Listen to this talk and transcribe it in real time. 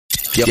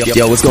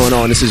Yo, what's going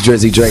on? This is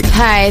Drizzy Drake.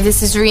 Hi,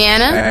 this is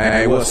Rihanna.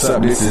 Hey, what's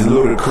up? This is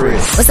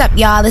Ludacris. What's up,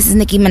 y'all? This is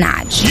Nicki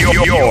Minaj.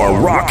 You're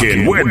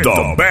rocking with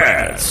the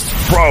best.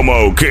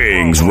 Promo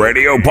Kings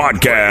Radio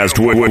Podcast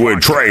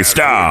with Trey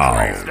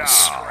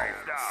Styles.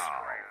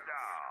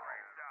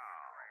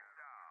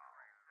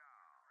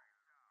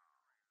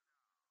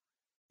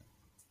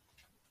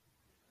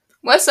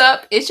 What's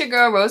up? It's your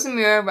girl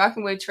Rosamira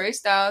rocking with Trey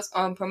Styles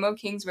on Promo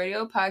Kings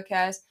Radio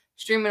Podcast,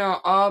 streaming on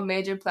all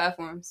major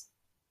platforms.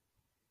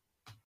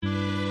 My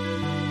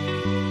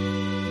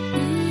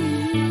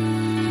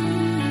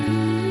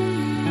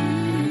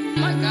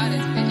God,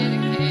 it's PJ the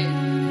Kid.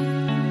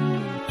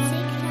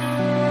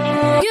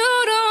 You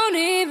don't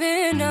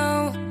even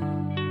know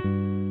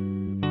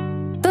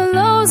the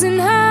lows and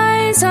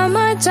highs, how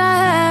much I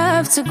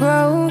have to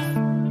grow.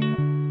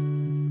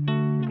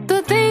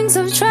 The things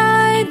I've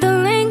tried, the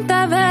length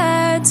I've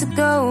had to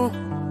go.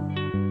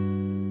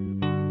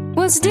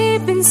 What's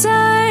deep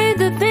inside,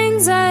 the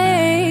things I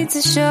hate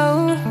to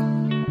show.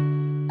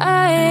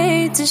 I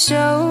hate to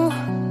show.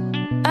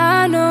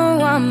 I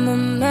know I'm a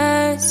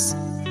mess.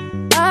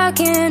 I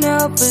can't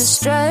help but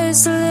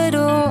stress a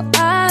little.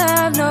 I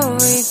have no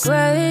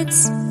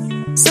regrets.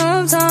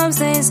 Sometimes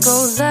things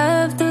go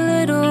left a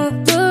little.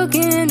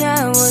 Looking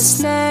at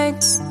what's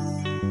next,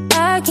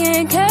 I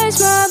can't catch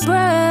my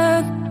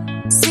breath.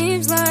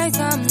 Seems like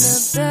I'm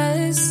the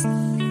best,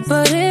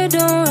 but it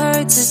don't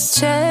hurt to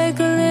check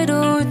a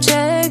little,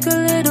 check a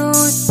little.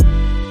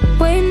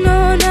 Waiting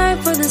all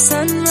night for the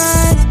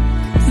sunrise,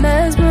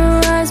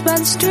 mesmerized by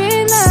the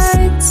street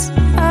lights.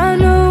 I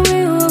know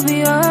we will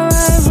be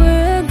alright.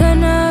 We're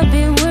gonna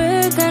be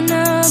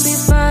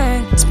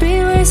fine.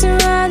 Speed racing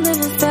around,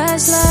 living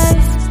fast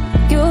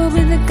life. You'll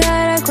be the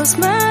guy that close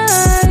my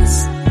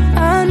eyes.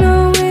 I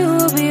know we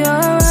will be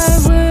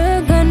alright.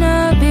 We're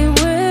gonna be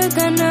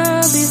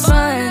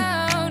fine.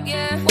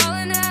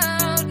 Falling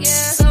out,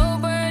 yeah. So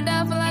burned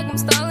out, feel like I'm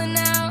stalling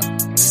out.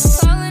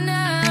 Falling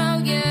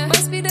out, yeah.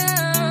 Must be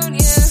down,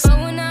 yeah. But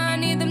when I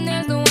need them,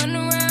 there's no one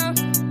around.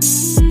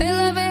 They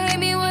love and hate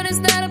me, what is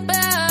that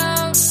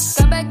about?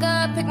 Got back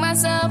up, pick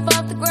myself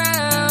off the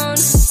ground.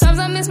 Sometimes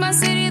I miss my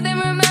city, then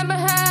remember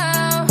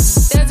how.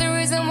 There's a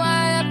reason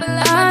why I've been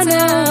left I know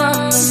town.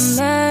 I'm a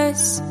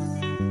mess.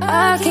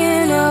 I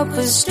can't help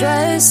but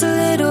stress a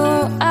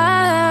little.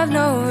 I have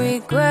no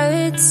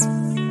regrets.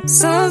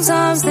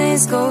 Sometimes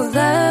things go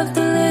left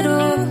a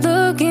little.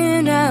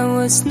 Looking at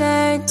what's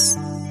next,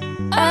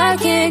 I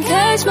can't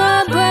catch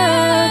my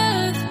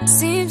breath.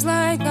 Seems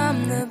like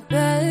I'm the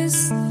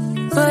best,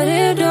 but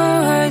it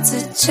don't hurt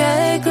to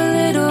check a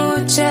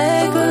little,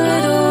 check a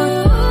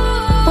little.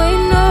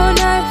 Waiting all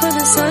night for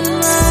the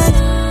sunrise,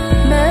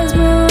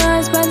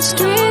 mesmerized by the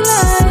street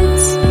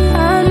lights.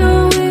 I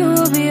know we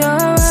will be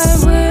alright.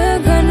 We're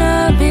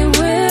gonna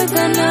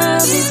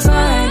be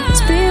fine.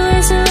 Speed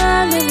racing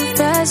around, living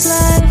fast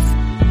life.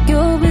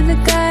 You'll be the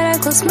guy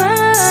that close my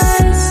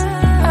eyes.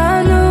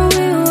 I know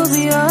we will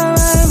be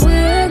alright.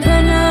 We're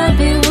gonna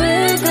be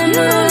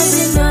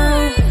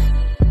fine.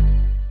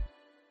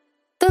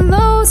 The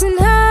lows and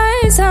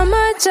highs, how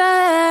much I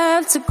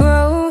have to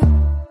grow.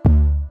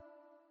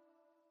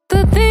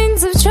 The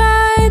things I've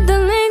tried, the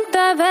length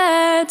I've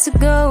had to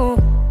go.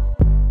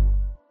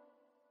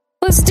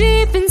 What's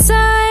deep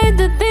inside,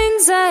 the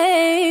things I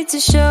hate to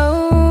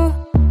show.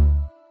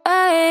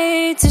 I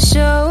hate to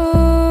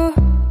show.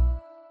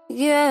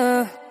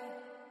 Yeah.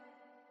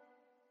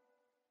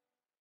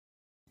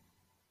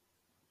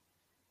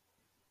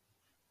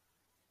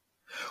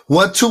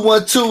 One, two.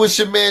 It's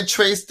your man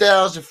Trey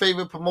Styles, your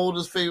favorite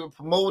promoter's favorite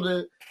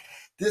promoter.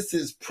 This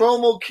is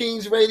Promo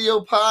Kings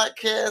Radio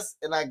Podcast,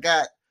 and I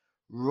got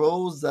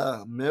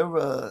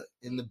Rosamira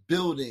in the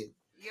building.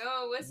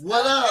 Yo, what's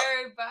What up, up?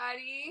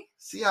 everybody?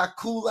 See how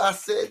cool I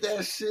said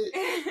that shit?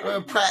 I've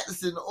been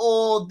practicing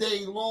all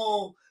day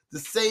long to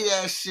say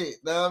that shit,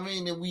 know what I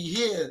mean? And we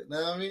here,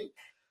 know what I mean?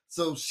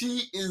 So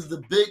she is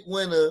the big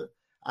winner.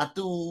 I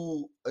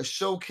do a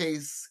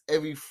showcase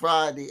every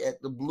Friday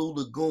at the Blue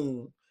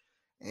Lagoon,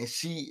 and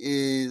she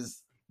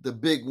is the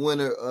big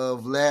winner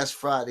of last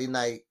Friday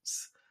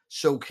night's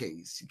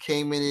showcase. She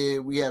came in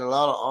here, we had a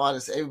lot of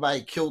artists,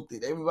 everybody killed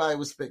it, everybody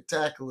was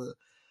spectacular,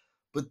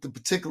 but the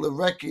particular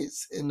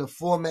records and the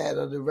format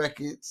of the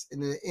records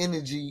and the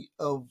energy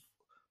of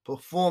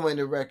performing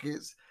the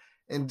records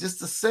and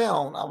just the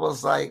sound, I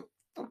was like,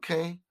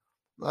 okay.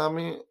 I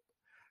mean,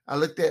 I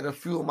looked at a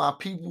few of my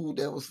people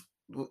that was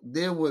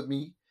there with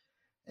me,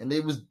 and they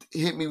was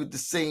hit me with the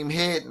same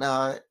head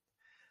nod.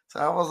 So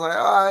I was like,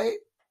 all right,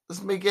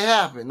 let's make it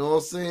happen. You know what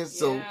I'm saying?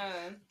 So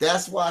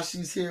that's why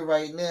she's here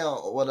right now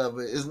or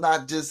whatever. It's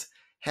not just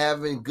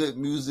having good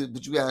music,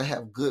 but you gotta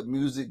have good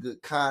music,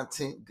 good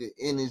content, good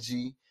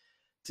energy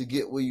to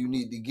get where you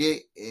need to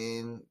get.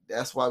 And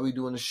that's why we're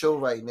doing the show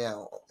right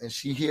now. And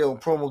she here on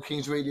Promo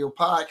Kings Radio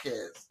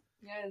Podcast.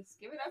 Yes,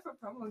 give it up for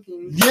Promo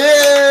Kings.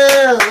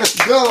 Yeah, let's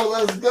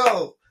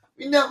go.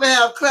 We never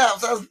have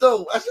claps. That's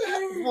dope. I should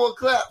have more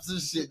claps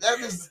and shit. That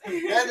is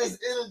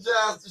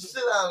energized the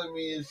shit out of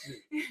me and shit.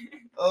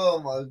 Oh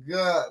my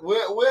God.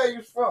 Where are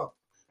you from?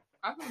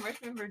 I'm from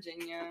Richmond,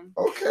 Virginia.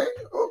 Okay.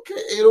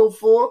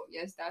 804.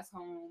 Yes, that's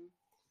home.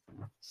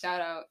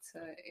 Shout out to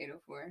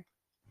 804.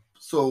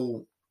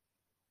 So,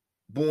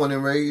 born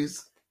and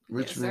raised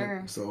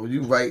Richmond. Yes, sir. So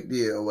you right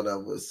there or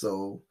whatever.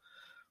 So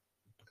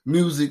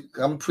music,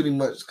 I'm pretty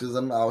much, because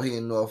I'm out here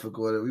in Norfolk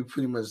or whatever, we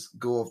pretty much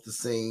go off the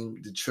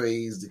same, the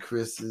Treys, the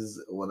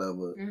Chris's or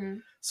whatever. Mm-hmm.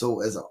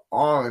 So as an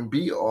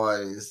R&B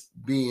artist,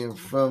 being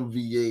from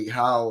VA,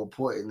 how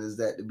important is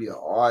that to be an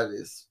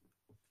artist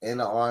and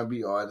an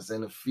R&B artist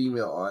and a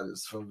female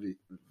artist from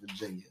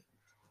Virginia?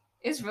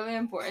 It's really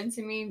important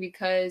to me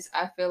because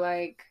I feel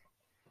like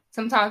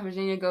sometimes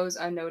Virginia goes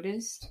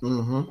unnoticed.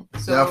 Mm-hmm.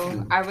 So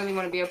Definitely. I really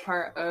want to be a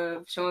part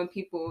of showing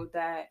people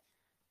that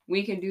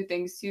we can do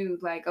things too.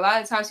 Like a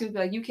lot of times people be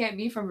like, you can't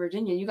be from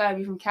Virginia. You gotta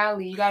be from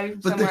Cali. You gotta be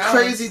from somewhere else. But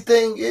the crazy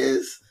thing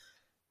is,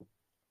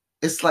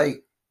 it's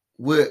like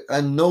we're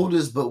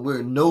unnoticed, but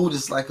we're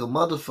noticed like a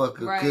motherfucker.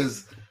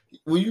 Because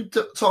when you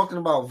talking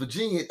about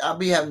Virginia, I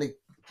be having to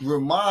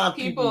remind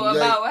people about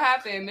like, what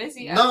happened,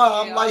 Missy.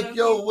 No, I'm like,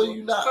 yo, people. what are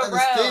you not For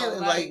understanding?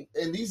 real, like,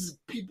 and these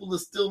people are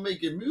still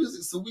making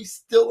music, so we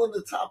still on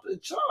the top of the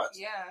charts.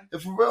 Yeah.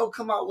 If Pharrell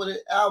come out with an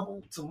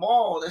album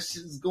tomorrow, that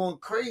shit is going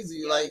crazy.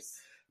 Yes. Like,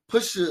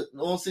 Pusha,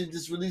 also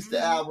just released the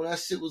album. That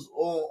shit was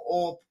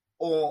all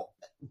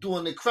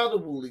doing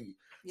incredibly.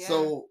 Yeah.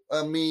 So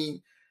I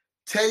mean,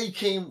 Teddy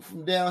came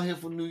from down here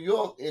from New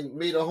York and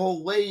made a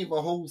whole wave,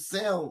 a whole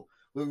sound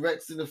with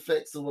Rex and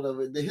Effects or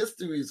whatever. The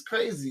history is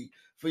crazy.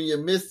 From your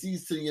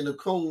Missies to your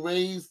Nicole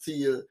Rays to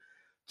your,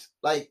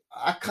 like,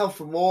 I come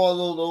from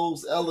all of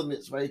those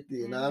elements right there.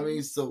 You know what I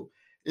mean? So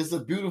it's a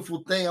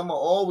beautiful thing. I'm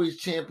always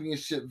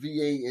championship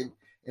VA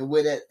and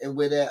wear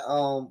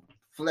that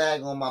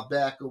flag on my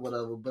back or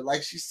whatever. But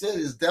like she said,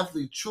 it's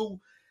definitely true.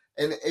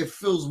 And it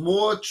feels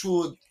more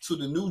true to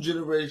the new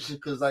generation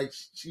because, like,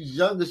 she's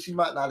younger. She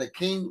might not have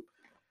came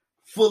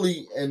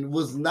fully and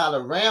was not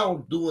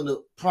around during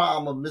the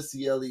prime of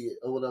Missy Elliott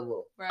or whatever.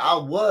 Right. I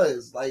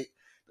was, like,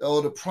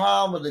 or the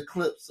prime of the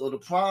Clips or the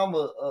prime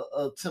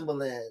of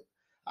Timberland.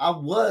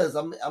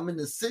 I'm in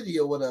the city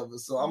or whatever.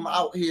 So I'm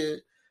out here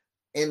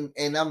and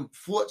I'm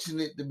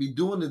fortunate to be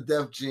doing the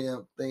Def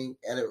Jam thing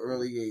at an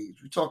early age.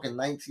 We're talking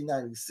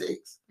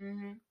 1996.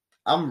 Mm-hmm.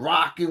 I'm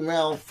rocking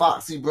around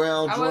Foxy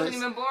Brown joints. I wasn't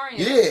even born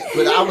yet. Yeah,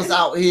 but I was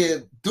out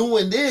here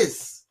doing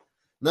this.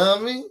 Know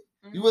what I mean?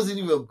 Mm-hmm. You wasn't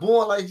even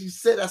born, like you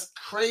said. That's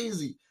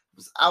crazy. I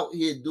was out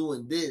here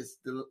doing this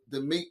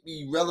to make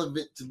me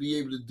relevant to be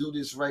able to do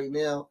this right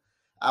now.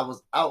 I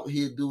was out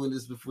here doing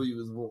this before you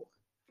was born.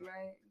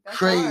 Right. That's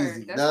crazy.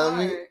 Hard. That's know hard.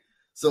 what I mean?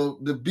 So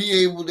to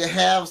be able to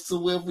have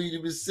somewhere for you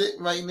to be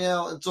sitting right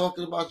now and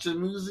talking about your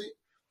music,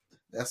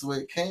 that's where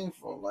it came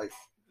from. Like,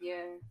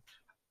 yeah.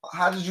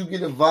 How did you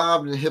get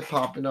involved in hip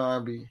hop and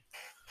R&B?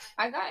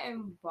 I got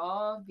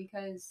involved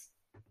because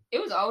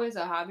it was always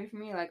a hobby for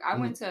me. Like, I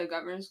went to a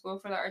government school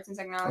for the arts and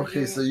technology.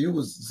 Okay, so you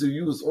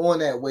was on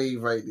that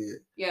wave right there.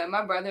 Yeah,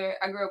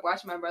 I grew up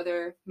watching my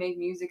brother make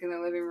music in the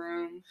living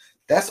room.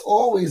 That's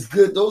always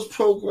good. Those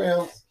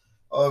programs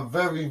are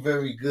very,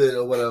 very good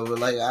or whatever.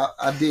 Like,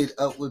 I did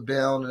Upward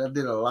Bound and I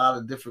did a lot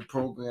of different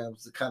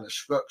programs to kind of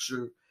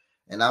structure,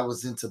 and I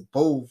was into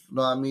both, you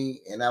know what I mean?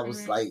 And I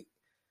was like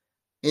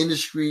in the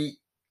street,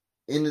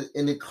 in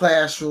the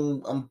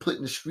classroom. I'm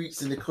putting the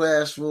streets in the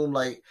classroom.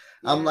 Like,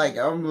 yeah. I'm like,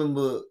 I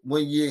remember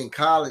one year in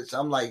college,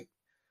 I'm like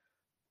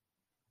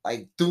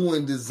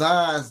doing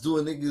designs,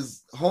 doing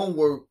niggas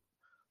homework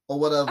or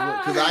whatever.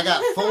 Because I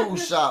got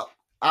Photoshop.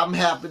 I'm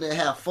happy to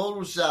have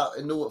Photoshop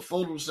and know what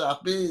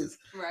Photoshop is.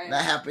 Right. And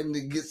I happen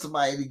to get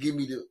somebody to give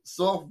me the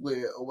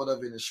software or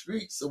whatever in the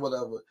streets or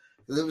whatever.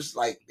 Because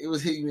it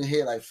was hitting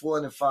here like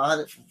 400,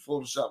 500 for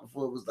Photoshop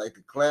before it was like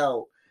the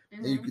cloud.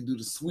 Mm-hmm. And you can do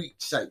the suite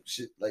type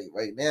shit like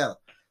right now.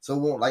 So it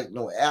won't like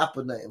no app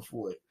or nothing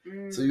for it.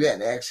 Mm-hmm. So you had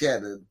to actually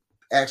have the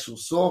actual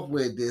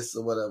software disk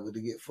or whatever to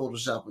get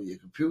Photoshop on your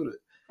computer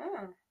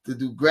to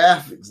do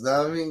graphics. You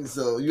know what I mean?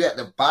 So you had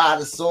to buy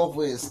the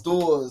software in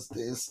stores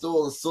to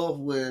install the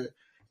software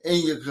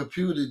in your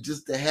computer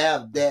just to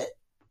have that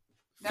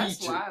That's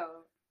feature. Wild.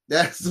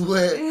 That's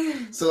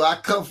where. So I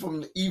come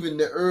from even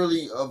the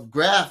early of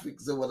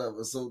graphics or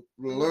whatever. So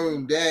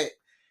learn that.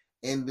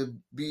 And to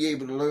be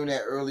able to learn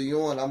that early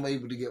on, I'm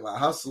able to get my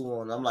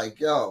hustle on. I'm like,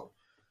 yo,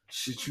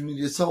 shit, you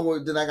need this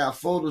homework. Then I got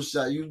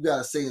Photoshop. You got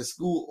to stay in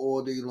school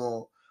all day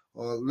long.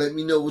 Or let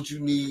me know what you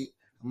need.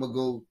 I'm going to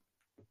go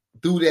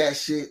do that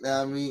shit, you know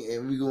what I mean?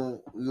 And we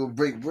gonna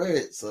break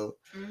bread. So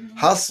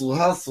hustle.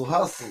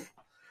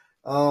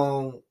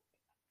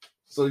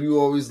 So you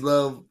always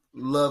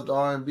loved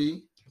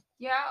R&B?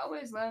 Yeah, I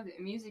always loved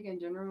music in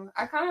general.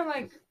 I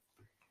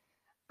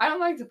don't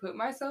like to put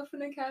myself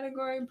in a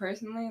category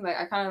personally. Like,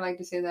 I kind of like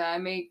to say that I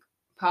make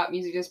pop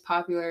music just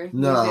popular.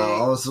 No,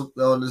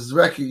 on this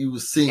record you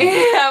was singing.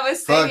 I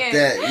was singing. Fuck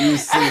that, you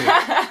was singing.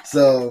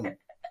 So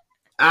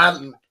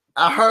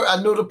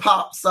I know the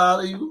pop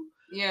side of you.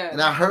 Yeah.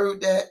 And I heard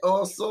that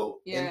also.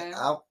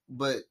 Yeah.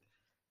 But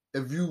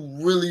if you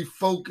really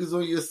focus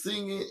on your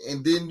singing,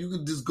 and then you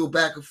can just go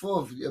back and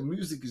forth. Your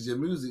music is your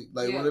music.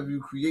 Like, whatever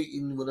you create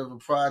in whatever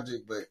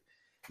project. But,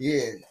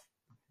 yeah.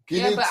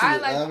 Get but into I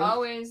it, like I mean?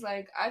 always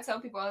like I tell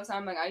people all the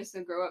time like I used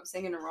to grow up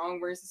singing the wrong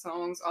verse of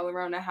songs all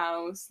around the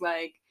house,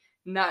 like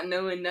not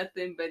knowing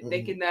nothing but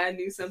thinking that I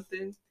knew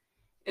something,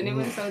 and it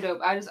was so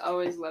dope. I just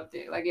always loved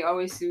it. Like it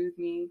always soothed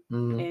me,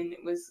 and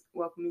it was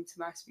welcoming to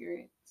my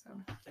spirit. So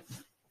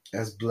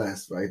that's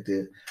blessed right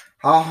there.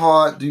 How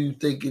hard do you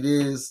think it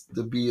is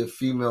to be a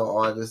female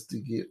artist to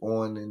get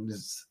on in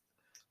this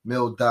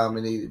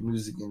male-dominated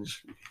music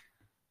industry?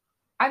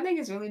 I think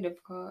it's really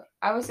difficult.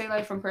 I would say,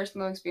 like, from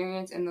personal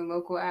experience in the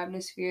local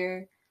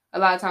atmosphere, a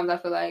lot of times I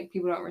feel like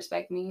people don't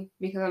respect me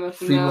because I'm a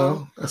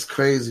female. That's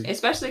crazy.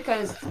 Especially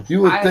because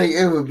you would think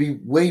it would be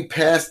way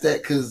past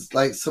that because,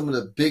 like, some of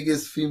the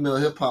biggest female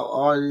hip-hop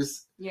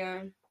artists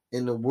in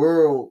the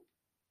world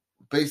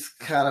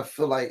basically kind of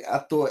feel like I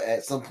thought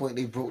at some point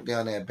they broke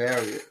down that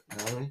barrier. You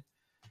know what I mean?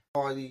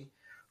 Cardi,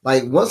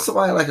 like, once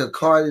somebody like a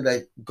Cardi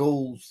that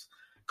goes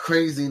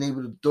crazy and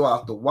able to throw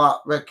out the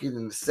WAP record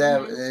and the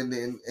Savage and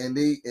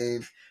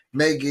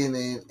Megan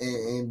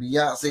and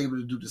Beyonce able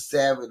to do the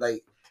Savage,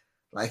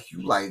 like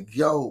you like,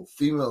 yo,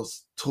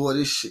 females tore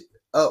this shit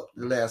up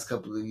the last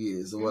couple of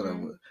years or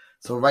whatever.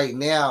 So right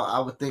now I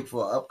would think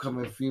for an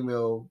upcoming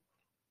female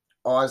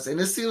artist, and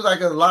it seems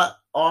like a lot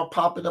are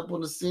popping up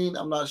on the scene.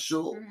 I'm not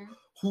sure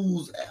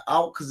who's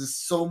out because there's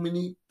so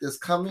many that's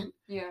coming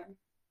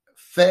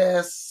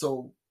fast.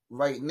 So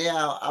right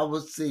now, I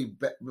would say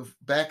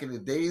back in the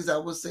days, I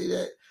would say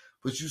that,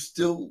 but you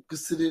still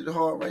consider it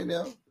hard right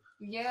now?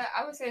 Yeah,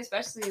 I would say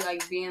especially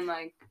like being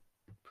like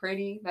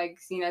pretty, like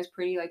seen as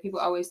pretty. Like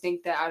people always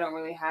think that I don't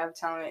really have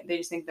talent. They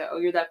just think that, oh,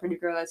 you're that pretty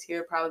girl that's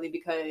here probably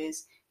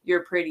because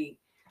you're pretty.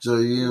 So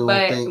you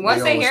but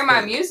once they hear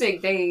my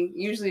music, they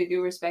usually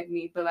do respect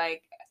me. But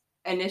like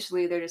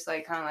initially, they're just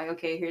like kind of like,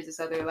 okay, here's this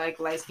other like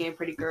light skinned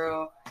pretty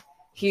girl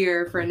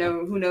here for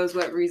who knows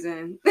what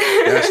reason.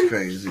 That's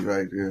crazy,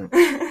 right there.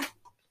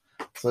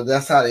 So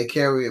that's how they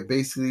carry it,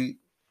 basically.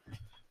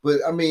 But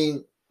I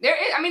mean,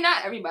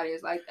 not everybody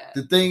is like that.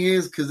 The thing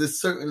is, because there's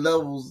certain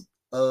levels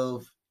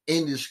of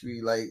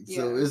industry, like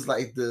so it's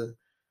like the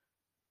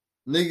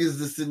niggas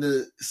that's in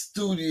the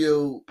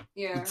studio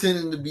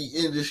pretending to be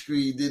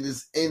industry, then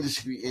it's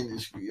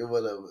industry or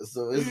whatever.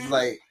 So it's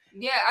like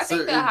I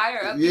think the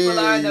higher up people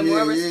are, the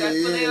more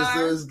respectful they are.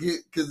 So it's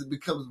because it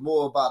becomes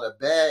more about a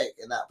bag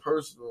and not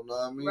personal. You know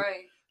what I mean?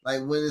 Right.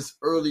 Like when it's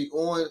early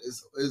on,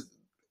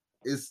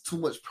 it's too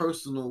much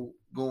personal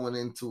going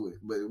into it.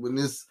 But when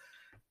it's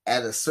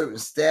at a certain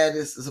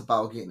status, it's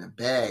about getting a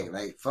bag.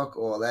 Like fuck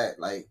all that.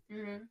 Like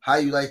how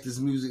you like this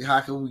music?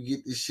 How can we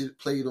get this shit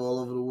played all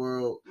over the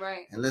world?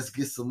 Right. And let's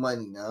get some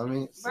money. You know what I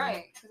mean? So,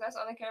 right. Because that's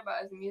all they care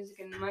about is the music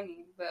and the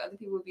money. But other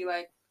people would be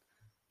like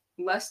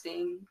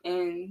lusting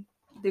and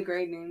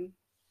degrading.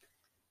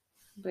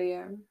 But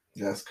yeah.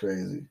 That's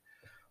crazy.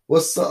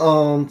 What's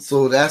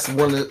so that's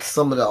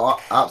some of the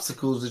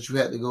obstacles that you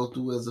had to go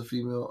through as a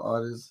female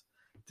artist.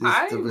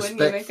 I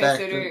wouldn't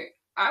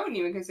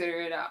even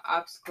consider it an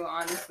obstacle,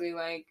 honestly.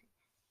 Like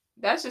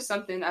that's just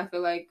something I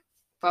feel like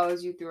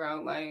follows you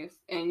throughout life,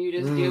 and you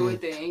just deal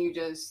with it and you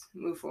just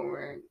move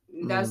forward.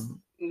 That's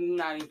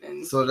not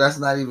even. So that's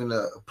not even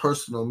a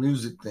personal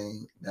music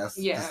thing. That's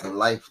just a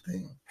life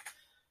thing.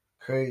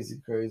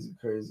 Crazy.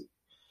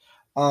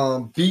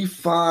 Be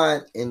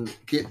Fine and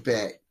Get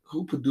Back.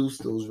 Who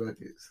produced those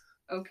records?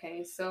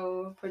 Okay,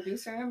 so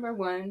producer number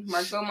 1,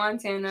 Marco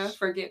Montana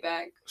for Get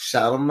Back.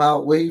 Shout him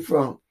out. Where he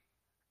from?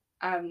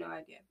 I have no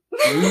idea.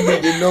 You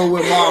need to know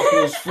where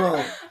Marco's from.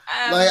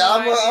 Like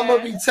I'm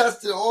gonna be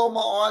testing all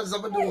my artists.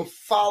 I'm gonna do a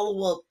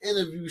follow-up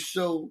interview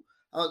show.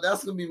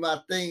 That's gonna be my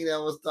thing that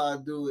I'm gonna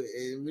start doing.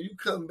 And when you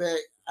come back,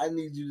 I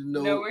need you to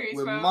know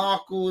where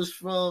Marco is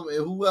from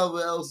and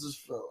whoever else is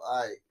from.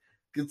 All right,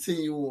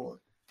 continue on.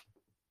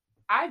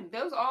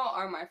 Those all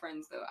are my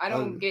friends though. I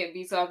don't get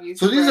beats off YouTube.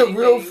 So these are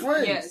real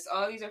friends. Yes,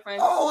 all these are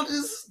friends. Oh, this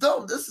is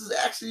dope. This is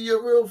actually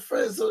your real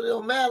friend, so it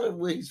don't matter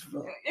where he's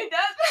from. It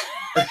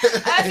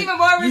doesn't. That's even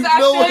more reason I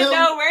should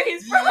know where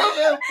he's from.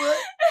 Yeah, but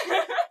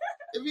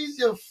if he's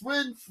your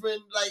friend,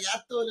 like I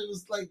thought it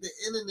was like the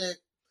internet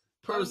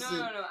person. Oh,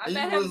 no. I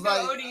met him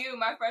from ODU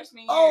my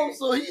freshman year. Oh,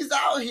 so he's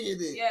out here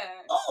then. Yeah.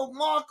 Oh,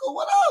 Marco,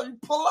 what up? You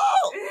pull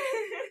out.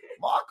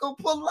 Marco,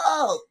 pull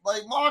out.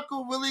 Like,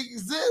 Marco really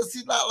exists.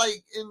 He's not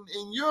like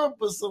in Europe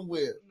or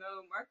somewhere.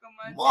 No, Marco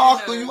Montana.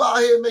 Marco, you out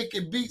here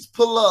making beats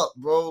pull up,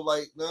 bro.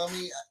 Like, you know what I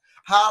mean?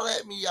 Holla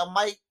at me. I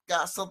might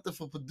got something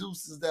for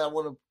producers that I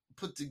want to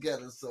put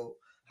together. So,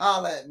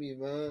 holla at me,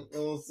 man. You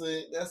know what I'm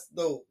saying? That's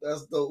dope.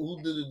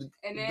 Who did it?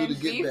 And then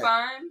Be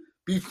Fine.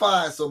 Be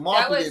Fine. So,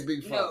 Marco did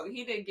Be Fine. No,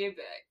 he did Get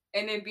Back.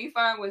 And then Be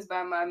Fine was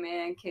by my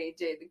man KJ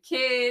the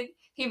Kid.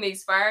 He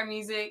makes fire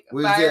music,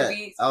 fire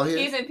beats. Out here?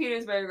 He's in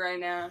Petersburg right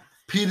now.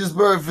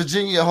 Petersburg,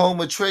 Virginia, home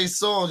of Trey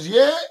Songz.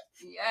 Yeah?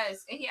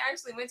 Yes. And he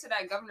actually went to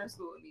that governor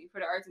school with me for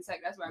the arts and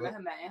tech. That's where I met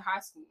him at in high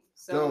school.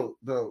 So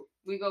dope.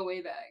 We go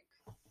way back.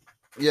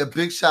 Yeah,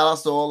 big shout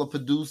outs to all the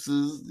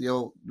producers.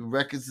 Yo, the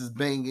records is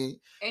banging.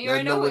 And you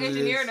already know who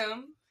engineered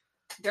them.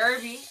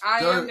 Derby. I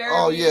am Derby.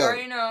 Oh, yeah. You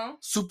already know.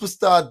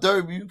 Superstar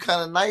Derby. You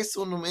kind of nice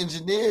on them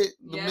engineer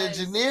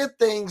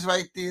things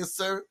right there,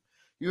 sir.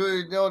 You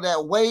already know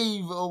that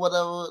wave or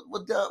whatever.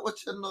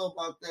 What you know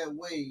about that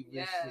wave?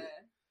 Yeah. And shit?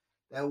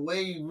 That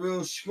wave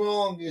real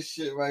strong and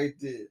shit right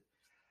there.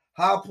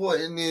 How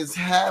important is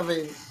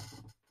having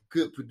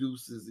good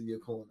producers in your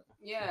corner?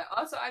 Yeah.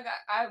 Also,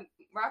 I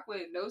rock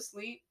with No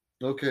Sleep.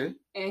 Okay.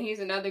 And he's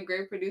another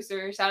great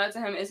producer. Shout out to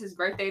him. It's his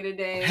birthday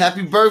today.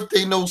 Happy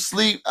birthday, No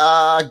Sleep.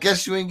 I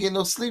guess you ain't getting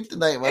no sleep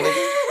tonight, my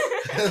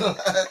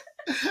nigga.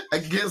 I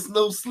guess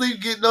no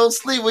sleep, get no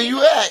sleep. Where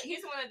you at?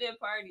 He's the one that did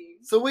parties.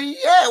 So where you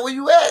at? Where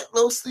you at?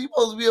 No sleep.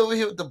 Supposed to be over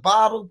here with the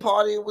bottle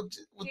partying with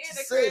your the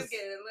sis. crib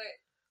getting lit.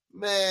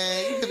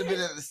 Man, you could have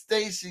been at the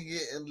station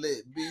getting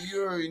lit. B.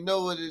 You already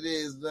know what it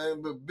is,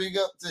 man. But big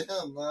up to him,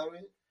 know what I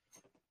mean?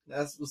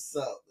 That's what's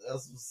up.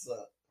 That's what's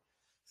up.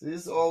 See,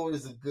 it's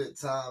always a good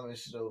time and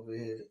shit over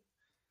here.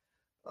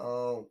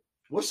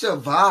 What's your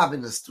vibe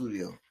in the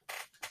studio?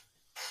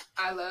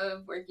 I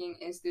love working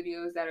in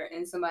studios that are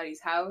in somebody's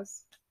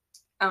house.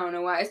 I don't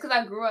know why. It's because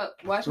I grew up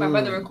watching my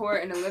brother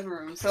record in the living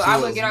room. So I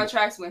would get on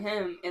tracks with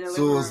him in the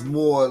living room. So it's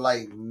more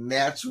like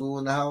natural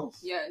in the house?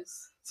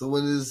 Yes. So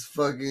when it's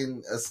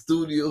fucking a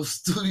studio,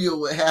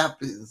 what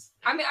happens?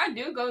 I mean, I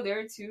do go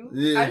there too.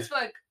 Yeah. I just feel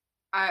like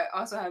I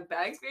also have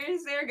bad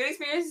experiences there. Good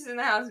experiences in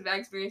the house, bad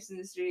experiences in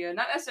the studio.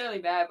 Not necessarily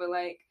bad, but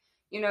like,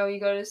 you know,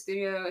 you go to the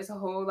studio, it's a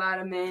whole lot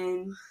of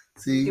men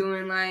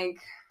doing like...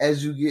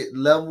 As you get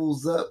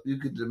levels up, you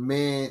can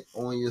demand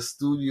on your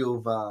studio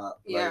vibe.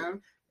 Yeah.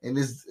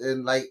 Like,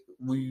 and like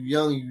when you're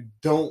young, you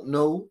don't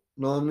know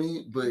what I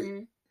mean?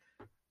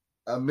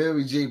 But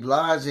Mary J.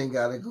 Blige ain't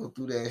gotta go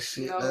through that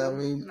shit. No, know what I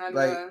mean? not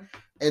like,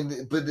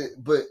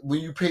 but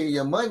when you pay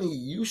your money,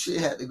 you should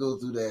have to go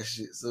through that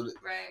shit. So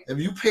if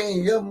you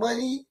paying your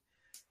money,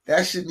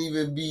 that shouldn't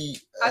even be.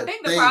 I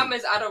think the problem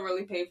is I don't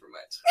really pay for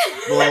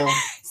much. Well,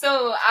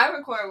 so I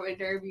record with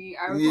Derby.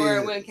 I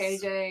record with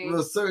KJ.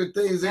 Well, certain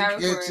things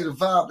that get you the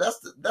vibe.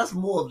 That's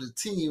more of the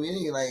team. It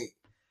ain't like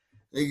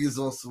niggas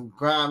on some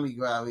grimy.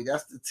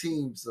 That's the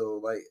team. So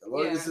like, as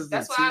long as it's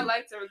that's the why team, I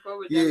like to record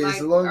with them. Like,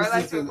 as long as I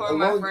like to record with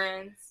my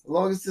friends. As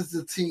long as it's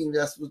the team,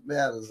 that's what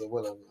matters or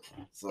whatever.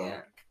 So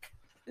yeah,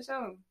 for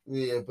sure.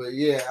 Yeah, but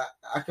yeah,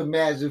 I can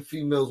imagine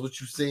females.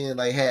 What you saying,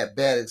 like, had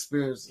bad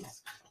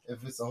experiences.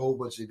 If it's a whole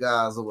bunch of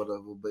guys or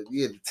whatever, but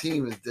yeah, the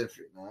team is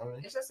different. You know what I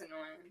mean? It's just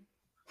annoying.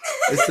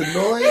 It's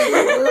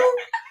annoying,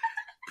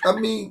 bro. I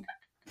mean,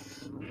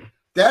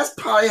 that's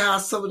probably how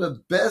some of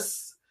the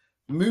best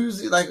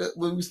music, like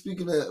when we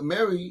speaking of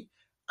Mary,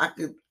 I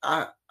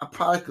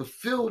probably could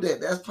feel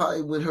that. That's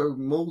probably when her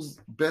most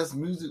best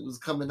music was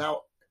coming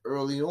out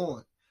early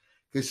on,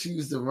 because she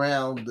was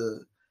around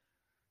the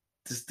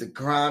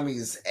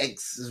grimiest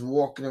ex is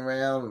walking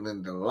around, and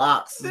then the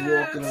locks is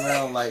walking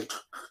around like.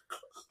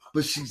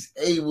 But she's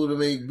able to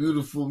make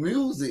beautiful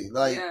music,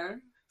 like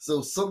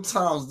so.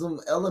 Sometimes them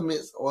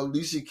elements, or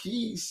Alicia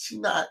Keys,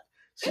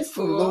 she's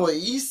from Lower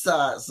East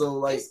Side, so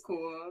like it's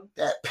cool.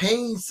 That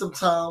pain.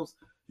 Sometimes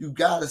you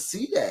gotta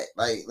see that,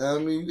 like, you know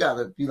what I mean, you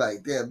gotta be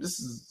like, damn,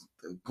 this is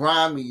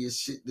grimy as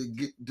shit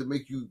to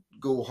make you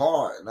go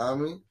hard. You know what I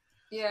mean?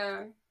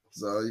 Yeah.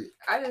 So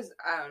I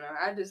don't know.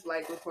 I just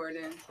like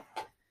recording.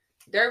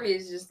 Derby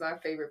is just my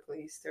favorite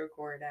place to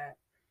record at.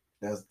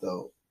 That's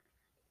dope.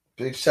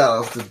 Big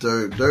shout outs to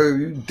Derb. Derb,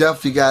 you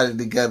definitely got it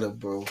together,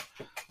 bro.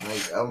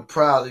 Like, I'm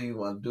proud of you,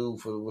 my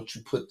dude, for what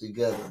you put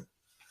together.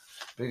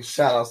 Big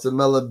shout outs to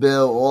Mella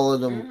Bell, all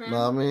of them. You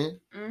know what I mean?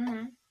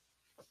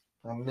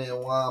 My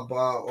man Wine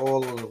Bar,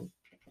 all of them.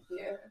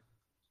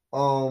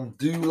 Yeah.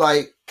 Do you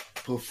like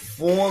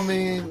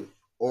performing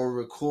or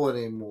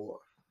recording more?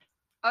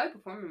 I like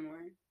performing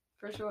more,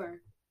 for sure.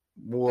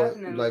 More?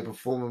 Definitely. You like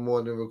performing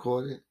more than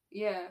recording?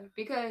 Yeah,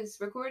 because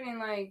recording,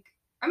 like,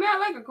 I mean, I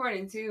like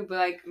recording too, but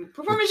like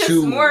performing is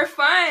just more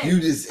fun. You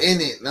just in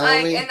it, know like, what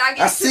I mean? And I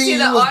get to see you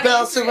the was audience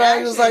bouncing around.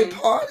 You was like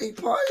party,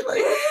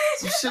 like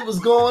some shit was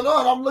going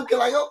on. I'm looking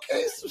like,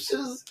 okay, some shit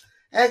is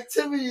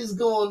activities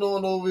going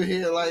on over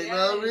here, like, you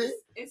know what I mean?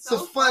 It's a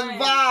fun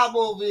vibe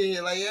over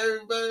here, like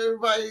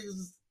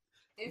everybody's.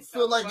 It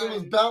feel like it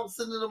was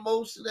bouncing in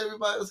emotion.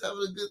 Everybody was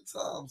having a good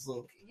time.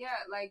 So yeah,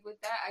 like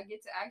with that, I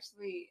get to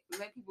actually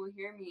let people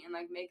hear me and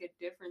like make a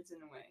difference in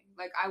a way.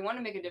 Like I want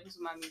to make a difference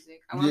with my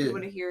music. I want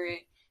people to hear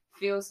it,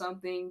 feel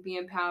something, be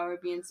empowered,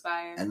 be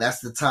inspired. And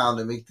that's the time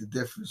to make the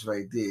difference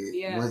right there.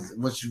 Yeah.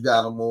 Once you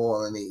got them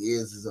all and their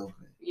ears is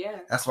open. Yeah.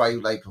 That's why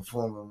you like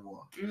performing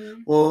more.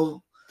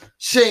 Well,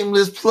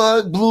 shameless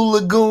plug, Blue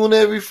Lagoon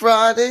every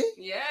Friday.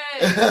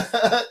 Yes.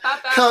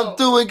 Pop out. Come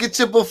through and get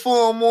your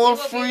perform on.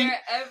 Free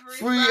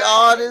Friday.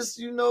 artists,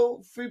 you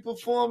know, free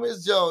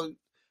performance, yo.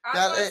 I'm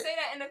going to say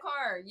that in the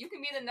car. You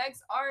can be the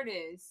next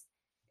artist.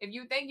 If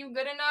you think you're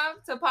good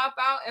enough to pop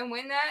out and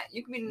win that,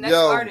 you can be the next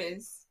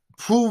artist.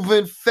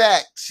 Proven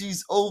fact.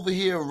 She's over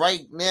here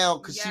right now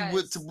because she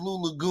went to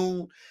Blue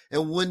Lagoon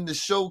and won the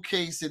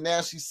showcase, and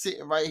now she's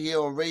sitting right here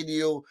on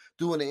radio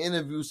doing an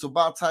interview. So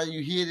by the time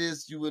you hear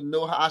this, you would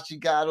know how she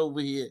got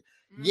over here.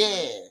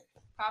 Yeah.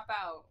 Pop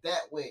out.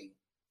 That way.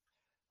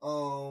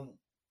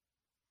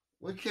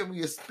 When can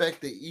we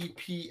expect the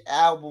EP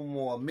album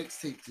or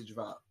mixtape to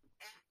drop?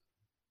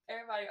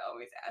 Everybody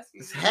always asks me.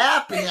 It's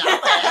happening. I'm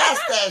gonna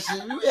ask that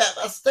shit. You at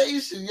my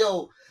station,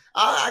 yo.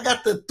 I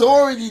got the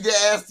authority to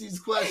ask these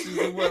questions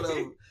or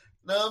whatever.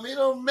 Now, I mean, it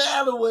don't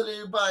matter what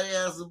anybody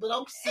asks, but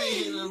I'm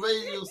sitting here in the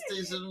radio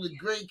station on the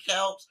great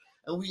couch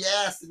and we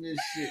asking this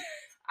shit.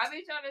 I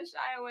be trying to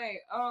shy away.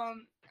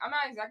 I'm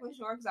not exactly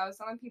sure because I was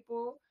telling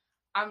people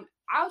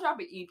I'll drop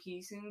an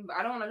EP soon, but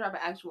I don't want to drop an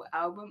actual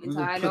album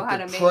until I know how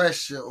to make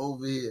pressure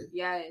over here.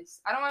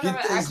 Yes, I don't want to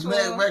drop an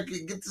actual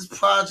record, get this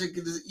project,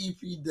 get this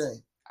EP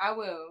done. I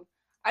will.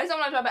 I just don't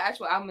want to drop an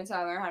actual album until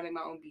I learn how to make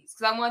my own beats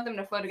because I want them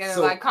to flow together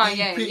So like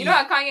Kanye. EP, you know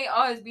how Kanye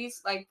all his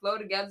beats like flow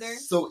together.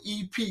 So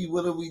EP,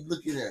 what are we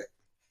looking at?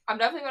 I'm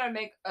definitely gonna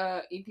make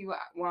a EP with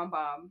Juan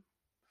Bob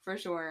for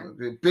sure.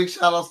 Okay. Big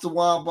shout outs to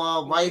Juan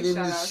Bob. Right in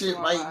this shit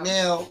right Bob.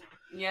 now.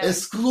 Yes.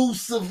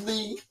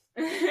 Exclusively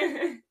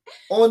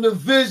on the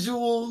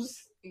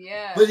visuals.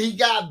 Yeah. But he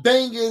got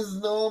bangers,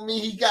 know what I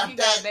mean? He got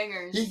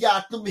bangers. He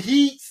got them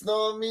heats,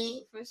 know what I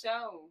mean? For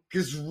sure.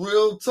 Cause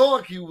real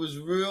talk, he was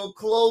real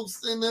close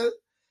in the.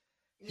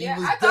 Yeah,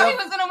 I thought he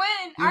was gonna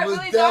win. I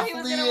really thought he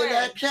was gonna win. In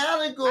that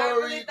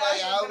category.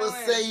 I would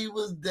say he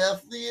was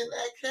definitely in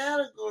that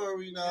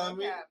category, you know what I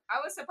mean?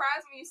 I was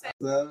surprised when you said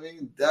I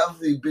mean,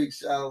 definitely big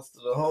shout outs to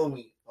the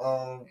homie.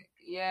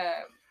 Yeah.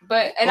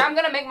 But I'm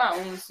gonna make my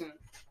own soon.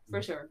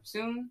 For sure.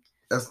 Soon.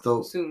 That's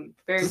dope. Soon.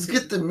 Very Just soon.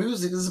 get the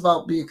music. It's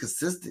about being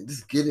consistent.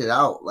 Just get it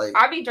out. Like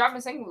I be dropping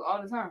singles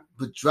all the time.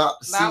 But drop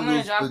the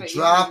singles,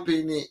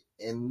 dropping it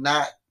and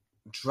not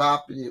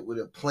dropping it with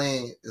a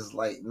plan is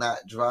like not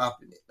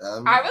dropping it.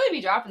 I really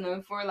be dropping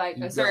them for like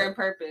a certain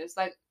purpose.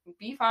 Like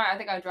Be Fine, I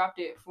think I dropped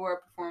it for a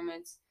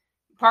performance.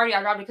 Party,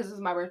 I dropped it because it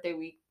was my birthday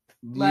week.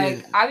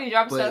 Like I be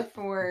dropping stuff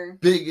for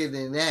bigger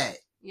than that.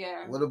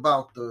 Yeah. What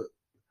about the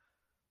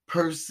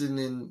person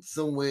in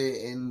somewhere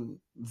in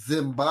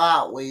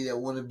Zimbabwe that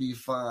want to be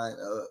fine,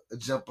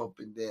 jump up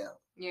and down?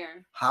 Yeah.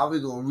 How we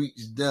gonna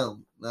reach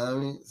them? Know what I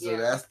mean? So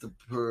that's the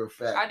pure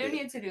fact. I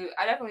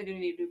definitely do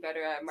need to do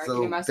better at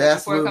marketing myself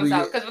before it comes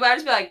out. Because I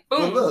just be like,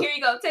 boom, here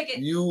you go, take it.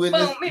 You in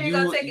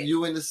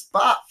the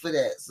spot for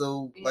that.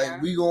 So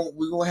like we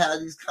gonna have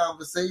these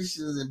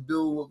conversations and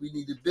build what we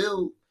need to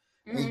build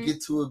and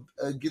get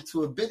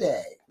to a bid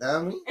ad. Know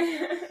what I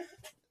mean?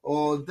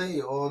 all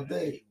day.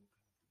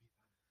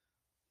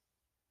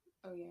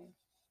 Oh yeah.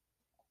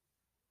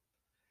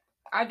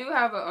 I do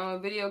have a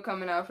video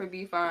coming out for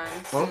Be Fine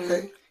soon.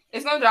 Okay.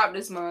 It's gonna drop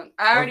this month.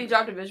 I already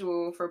dropped a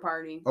visual for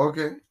Party.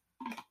 Okay.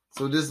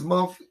 So this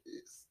month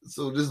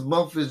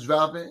is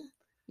dropping?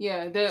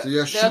 Yeah,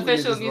 the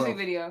official music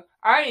video.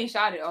 I already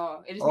shot it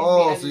all. It just needs to be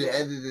edited. So you're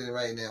editing it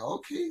right now.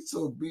 Okay,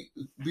 so be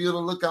on the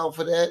lookout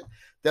for that.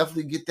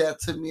 Definitely get that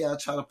to me. I'll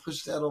try to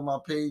push that on my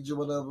page or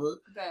whatever.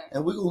 Okay.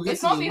 And we're going to get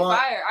to this. It's going to be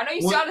fire. I know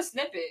you saw the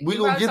snippet. We're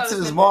going to get to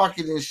this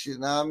marketing shit.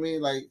 Know what I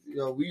mean? Like,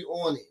 we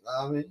on it.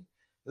 Know what I mean?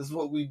 That's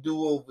what we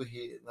do over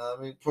here. Know what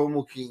I mean?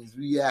 Promo Kings,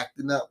 we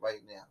acting up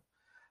right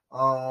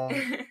now.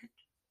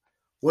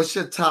 What's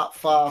your top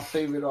 5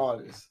 favorite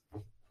artists?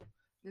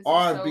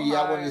 R&B. So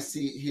I want to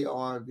hear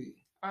R&B.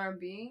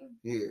 R&B?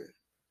 Yeah.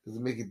 Because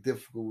it make it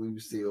difficult when you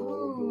say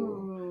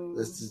all.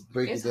 Let's just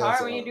break it down. It's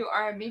hard when you do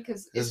R&B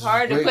because it's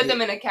hard to put them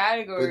in a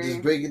category. But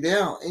just break it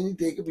down.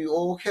 Anything could be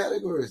all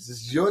categories.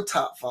 It's your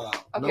top 5.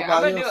 Okay,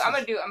 I'm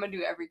gonna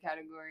do every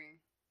category.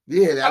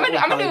 Yeah, I'm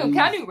gonna do. Can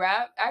I do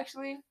rap?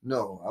 Actually,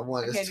 no.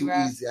 It's too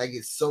easy. I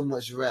get so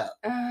much rap.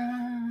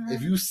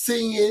 If you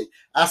sing it,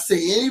 I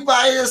say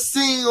anybody that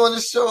sing on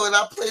the show and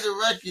I play the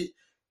record.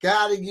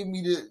 Gotta give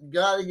me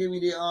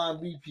the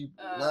R&B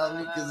people. You know what I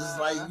mean? Because it's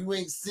like you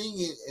ain't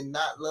singing and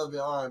not loving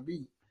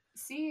R&B.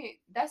 See,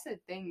 that's the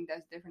thing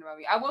that's different about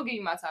me. I will give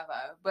you my top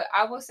 5, but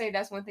I will say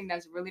that's one thing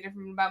that's really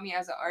different about me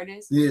as an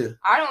artist. Yeah,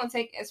 I don't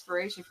take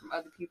inspiration from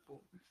other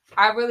people.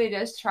 I really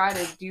just try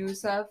to do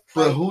stuff.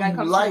 But who that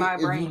comes from my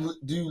brain.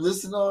 Do you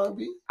listen to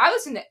R&B? I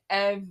listen to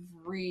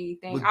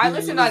everything. I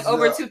listen to like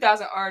over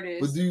 2,000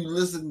 artists. But do you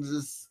listen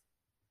to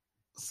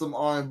some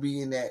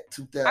R&B in that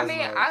 2,000? I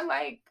mean, I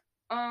like.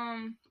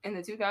 In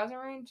the 2000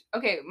 range.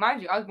 Okay,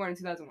 mind you, I was born in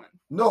 2001.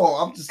 No,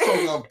 I'm just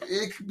talking about.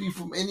 It could be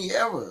from any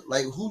era.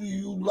 Like, who do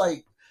you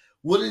like?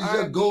 What is R&B?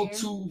 Your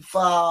go-to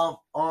 5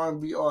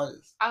 R&B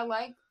artists? I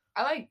like.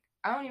 I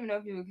don't even know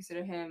if you would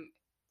consider him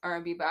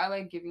R&B, but I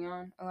like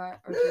Giveon a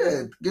lot.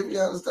 Yeah,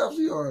 Giveon is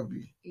definitely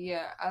R&B.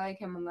 Yeah, I like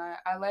him a lot.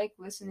 I like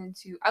listening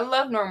to. I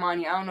love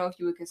Normani. I don't know if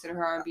you would consider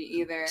her R&B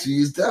either.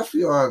 She's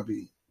definitely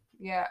R&B.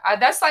 Yeah,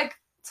 that's like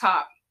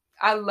top.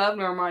 I love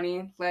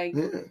Normani. Like.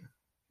 Yeah.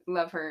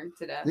 Love her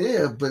to death.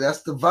 Yeah, but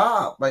that's the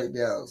vibe right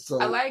now.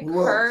 So I like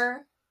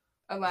her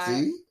a lot.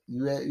 See,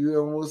 you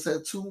almost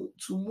had two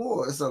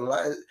more. It's a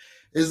lot.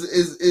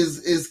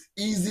 Is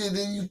easier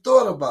than you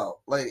thought about.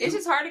 Like it's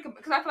just hard to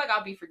because I feel like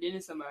I'll be forgetting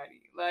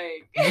somebody.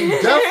 Like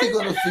you're definitely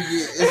gonna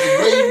forget.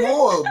 It's way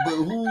more. But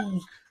who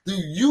do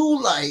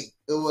you like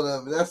or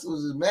whatever? That's what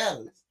it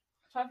matters.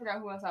 I'm trying to figure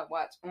out who else I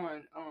watch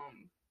on.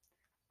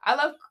 I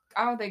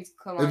don't think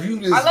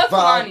Kalani. I love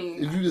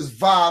Kalani. If you just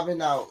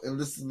vibing out and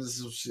listen to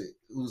some shit,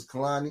 who's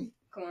Kalani?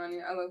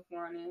 Kalani, I love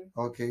Kalani.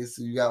 Okay,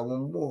 so you got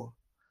one more.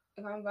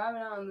 If I'm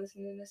vibing out and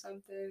listening to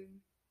something,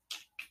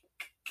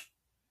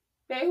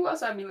 Hey, who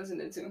else I be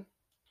listening to?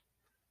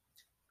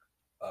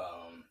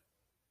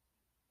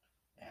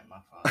 Damn, my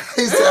phone.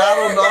 He said, I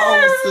don't know.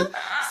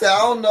 I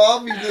don't know.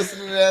 I'll be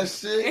listening to that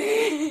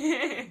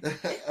shit.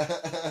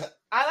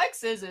 I like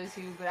SZA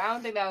too, but I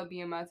don't think that would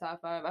be in my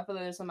top 5. I feel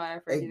like there's somebody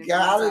for It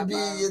gotta be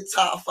in your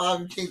top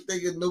 5. You can't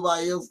think of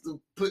nobody else to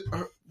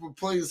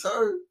replace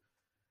her.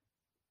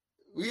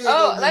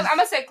 I'm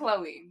gonna say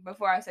Chloe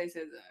before I say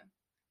SZA.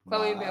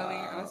 Chloe Bailey.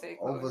 I'm gonna say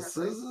Chloe. Over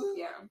SZA?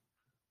 Yeah.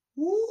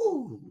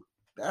 Woo!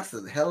 That's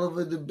a hell of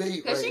a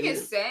debate. Because right she can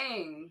here.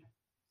 sing.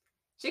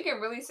 She can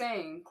really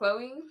sing.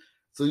 Chloe.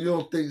 So you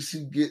don't think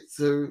she gets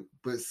her,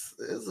 but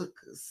SZA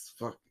can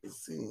fucking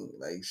sing.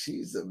 Like,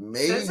 she's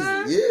amazing.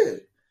 SZA? Yeah.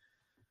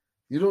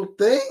 You don't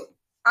think?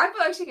 I feel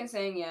like she can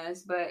sing,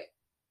 yes, but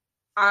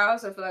I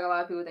also feel like a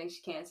lot of people think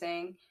she can't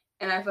sing,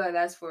 and I feel like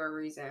that's for a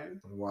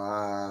reason.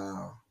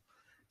 Wow.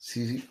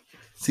 See,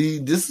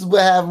 this is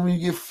what happens when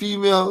you get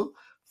female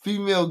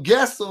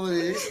guests on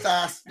it. They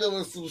start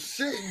spilling some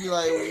shit. You be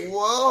like,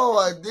 whoa,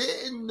 I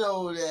didn't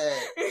know that.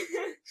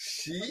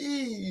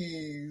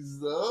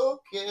 Jeez.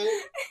 Okay.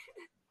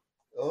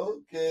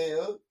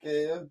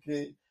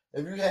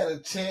 Have you had a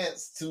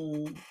chance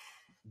to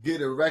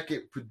get a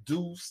record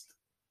produced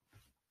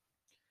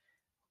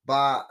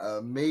by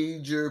a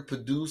major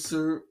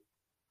producer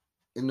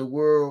in the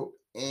world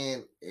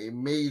and a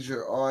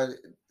major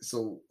artist?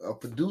 So a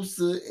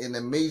producer and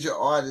a major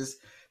artist,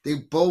 they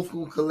both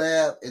gonna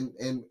collab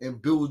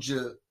and build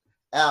your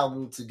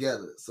album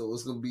together. So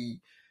it's gonna be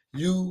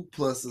you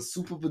plus a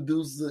super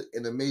producer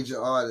and a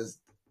major artist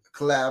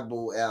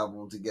collabo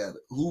album together.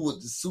 Who would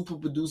the super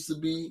producer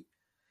be,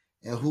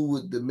 and who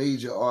would the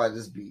major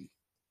artist be?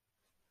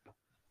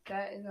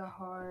 That is a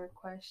hard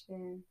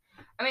question.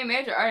 I mean,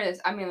 major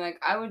artists. I mean,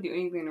 like, I would do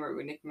anything to work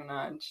with Nicki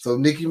Minaj. So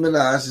Nicki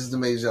Minaj is the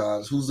major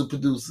artist. Who's the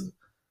producer?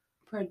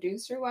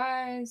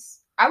 Producer-wise,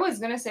 I was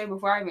gonna say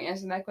before I even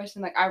answered that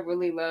question, like, I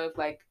really love,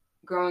 like,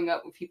 growing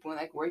up with people and,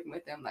 like, working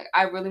with them. Like,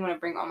 I really want to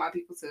bring all my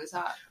people to the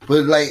top.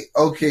 But, like,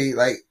 okay,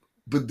 like,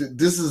 but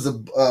this is a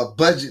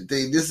budget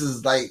thing. This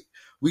is, like,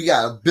 we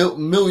got $1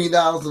 million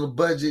in the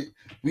budget.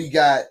 We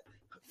got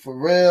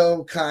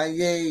Pharrell,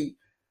 Kanye.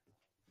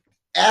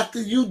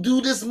 After you do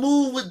this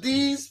move with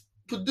these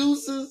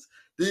producers,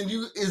 then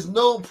is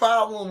no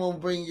problem on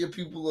bringing your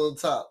people on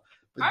top.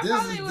 But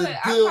this is the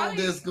deal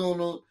that's going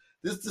on.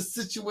 This is the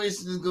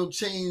situation that's going to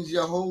change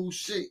your whole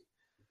shit.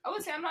 I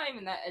would say I'm not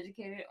even that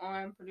educated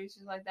on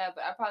producers like that,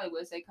 but I probably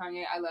would say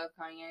Kanye. I love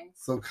Kanye.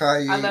 So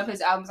Kanye. I love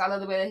his albums. I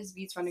love the way that his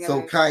beats run together.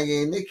 So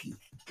Kanye and Nicki.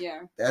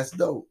 Yeah. That's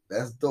dope.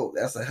 That's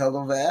a hell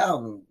of an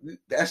album.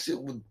 That shit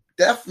would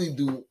definitely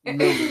do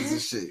numbers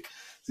and shit.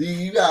 See,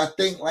 you gotta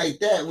think like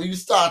that. When you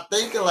start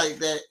thinking like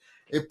that,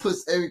 it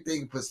puts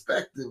everything in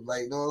perspective.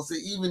 Like, you know what I'm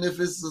saying? Even if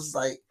it's just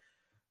like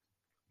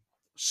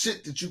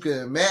shit that you can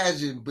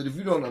imagine, but if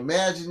you don't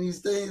imagine these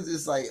things,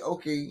 it's like,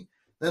 okay,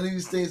 none of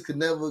these things could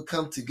never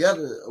come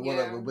together or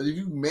whatever. Yeah. But if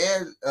you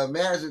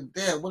imagine,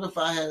 damn, what if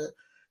I had a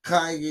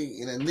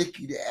Kanye and a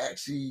Nicki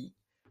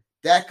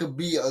that could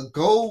be a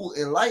goal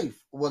in life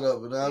or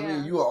whatever. You know what I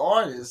mean? You're an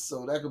artist,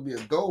 so that could be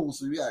a goal.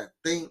 So you gotta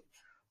think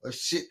of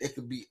shit that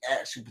could be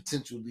actually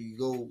potentially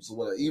goals or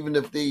whatever. Even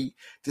if they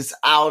just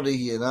out of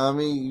here, you know what I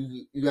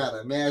mean? You gotta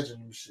imagine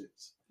them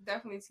shits.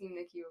 Definitely Team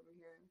Nicki over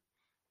here.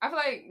 I feel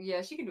like,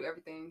 yeah, she can do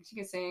everything. She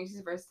can sing.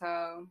 She's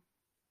versatile.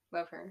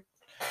 Love her.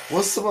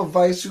 What's some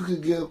advice you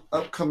could give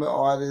upcoming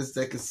artists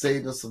that could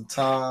save them some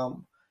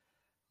time,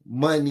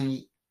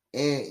 money,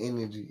 and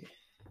energy?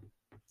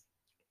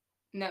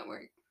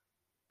 Network.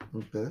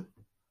 Okay.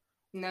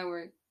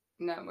 Network.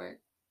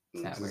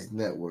 Just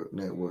network.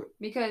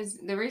 Because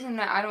the reason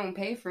that I don't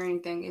pay for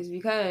anything is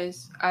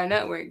because I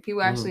network.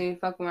 People actually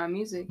fuck with my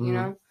music, you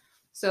know?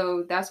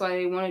 So that's why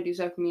they want to do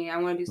stuff for me. I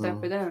want to do stuff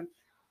for them.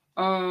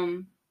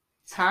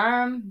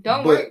 Time,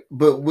 don't work.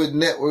 But with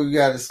network, you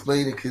gotta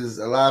explain it because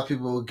a lot of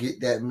people will get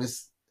that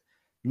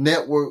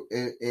network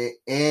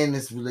and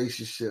its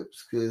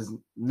relationships, because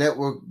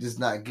network is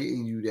not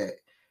getting you that.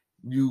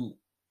 You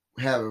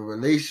having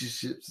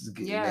relationships is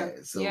getting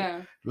that. So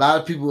a lot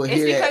of people hear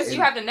that. It's because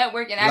you have to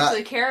network and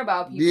actually care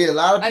about people. Yeah, a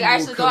lot of people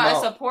actually go out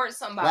and support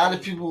somebody. A lot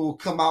of people will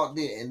come out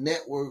there and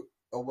network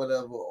or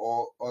whatever,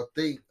 or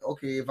think,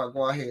 okay, if I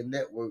go out here and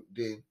network,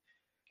 then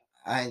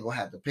I ain't gonna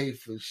have to pay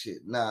for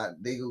shit. Nah,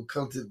 they gonna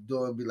come to the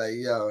door and be like,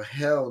 yo,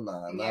 hell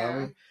nah. Know what I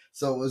mean?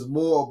 So it's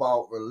more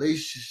about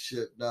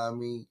relationship, know what I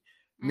mean?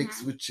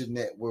 Mixed with your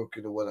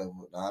networking or whatever.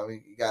 Know what I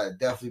mean? You gotta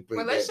definitely bring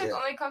relationship that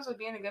only comes with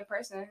being a good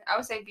person. I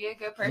would say be a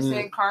good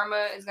person.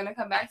 Karma is gonna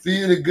come back to being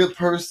you. Being a good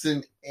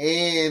person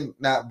and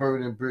not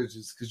burning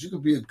bridges. Because you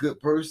can be a good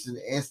person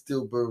and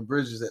still burn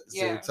bridges at the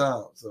same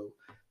time. So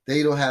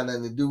they don't have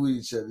nothing to do with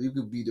each other. You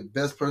could be the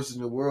best person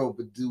in the world,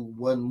 but do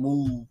one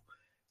move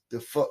to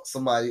fuck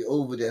somebody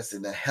over that's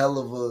in a hell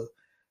of a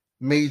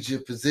major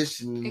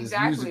position in this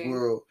music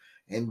world,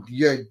 and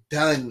you're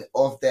done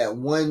off that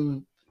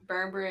one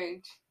burn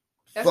bridge.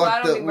 That's why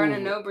I don't be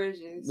burning no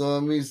bridges. You know what I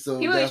mean? So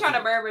people be trying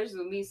to burn bridges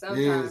with me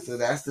sometimes. Yeah, so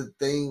that's the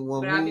thing.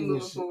 But I be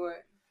moving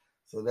forward.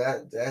 So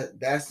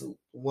that's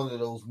one of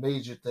those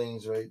major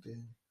things right there.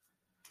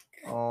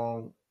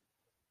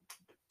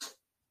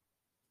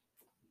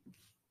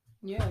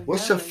 Yeah.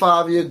 What's your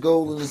definitely. 5-year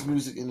goal in this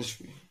music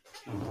industry?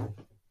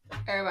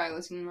 Everybody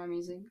listening to my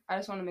music. I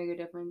just want to make a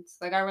difference.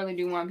 Like, I really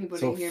do want people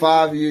So to hear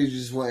 5 me. years, you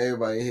just want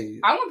everybody to hear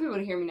you. I want people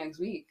to hear me next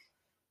week.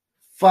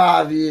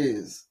 5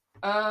 years.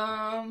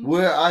 Um,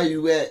 Where are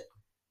you at?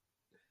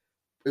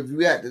 If you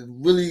had to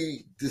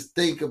really just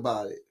think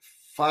about it,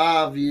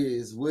 5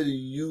 years, where do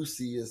you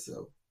see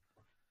yourself?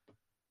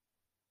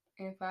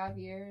 in 5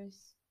 years,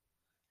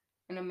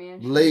 in a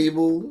mansion.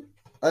 Label.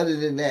 Other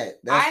than that,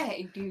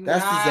 I do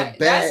that's not. just a bag.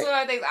 That's one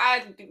of the things I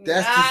do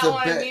That's just not a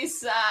want to bag. be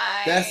signed.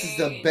 That's just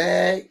a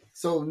bag.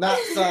 So not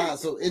signed.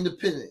 So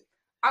independent.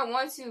 I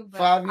want to, but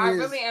 5 I years.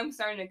 really am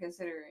starting to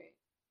consider it.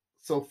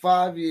 So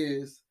 5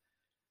 years,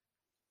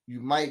 you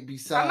might be I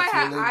signed might to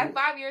have. a label.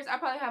 5 years. I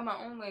probably have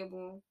my own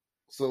label.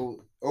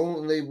 So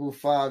own label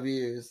 5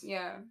 years.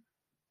 Yeah.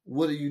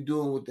 What are you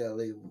doing with that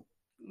label?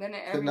 Letting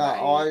Putting out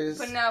artists.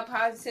 Putting out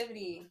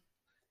positivity.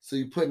 So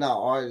you putting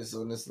out artists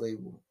on this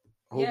label.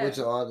 A whole bunch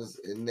of artists,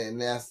 and then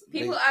that's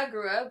people I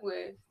grew up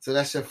with. So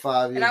that's your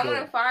 5 years. And I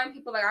want to find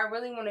people. Like, I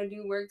really want to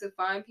do work to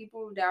find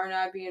people that are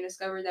not being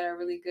discovered that are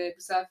really good.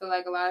 Because I feel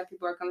like a lot of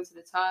people are coming to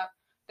the top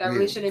that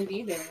really shouldn't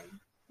be there.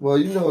 Well,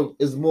 you know,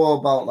 it's more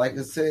about, like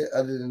I said,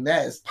 other than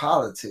that, it's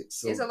politics.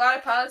 So it's a lot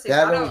of politics.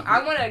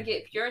 I want to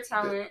get pure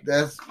talent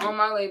that's on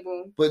my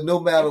label. But no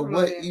matter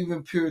what,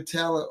 even pure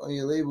talent on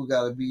your label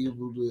got to be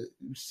able to,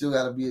 you still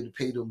got to be able to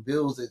pay them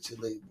bills at your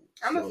label.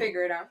 I'm going to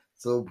figure it out.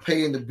 So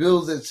paying the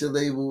bills at your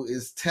label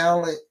is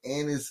talent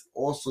and it's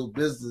also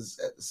business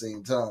at the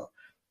same time.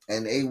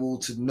 And able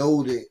to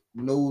know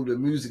the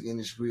music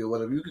industry or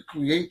whatever. You could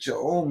create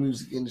your own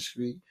music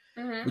industry,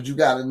 but you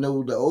got to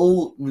know the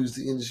old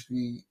music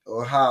industry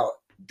or how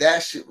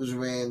that shit was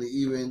ran to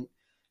even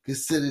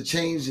consider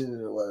changing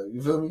it or whatever.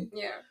 You feel me?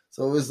 Yeah.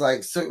 So it's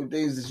like certain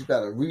things that you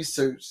got to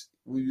research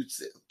when you're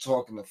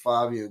talking a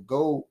 5-year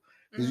goal.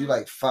 Because you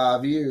like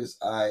 5 years,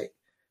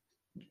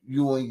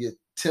 you on your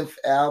 10th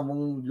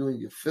album, you on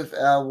your 5th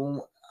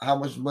album, how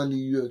much money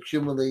you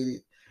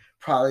accumulated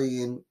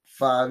probably in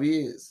 5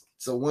 years.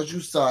 So once you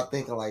start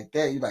thinking like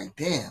that, you're like,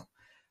 damn,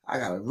 I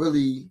got to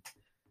really,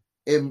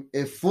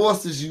 it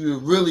forces you to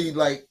really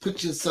like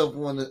put yourself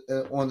on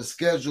the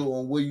schedule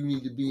on where you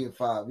need to be in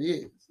 5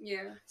 years.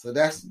 Yeah. So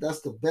that's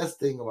the best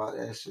thing about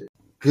that shit.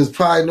 Because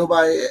probably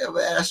nobody ever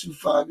asked you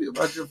 5 years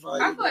about your 5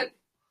 years. I feel like,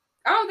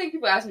 I don't think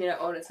people ask me that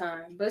all the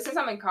time. But since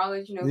I'm in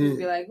college, you know, people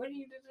be like, what do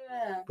you do?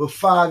 But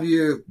 5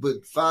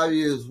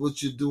 years,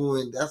 what you're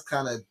doing, that's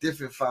kind of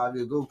different 5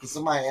 year goal. Because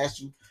somebody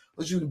asks you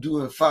what you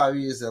do in 5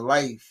 years in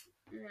life,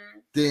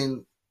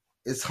 then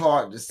it's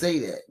hard to say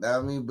that. You know what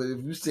I mean? But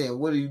if you're saying,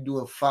 what are you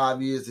doing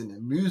 5 years in the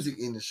music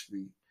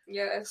industry?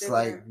 Yeah, that's it's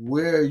like,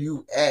 where are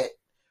you at?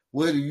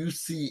 Where do you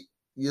see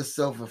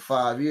yourself in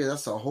 5 years?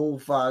 That's a whole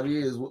 5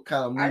 years. What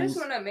kind of moves? I just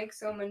want to make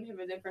so much of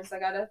a difference.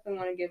 Like, I definitely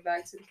want to give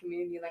back to the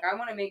community. Like, I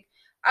want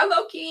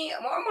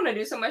to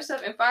do so much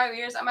stuff. In 5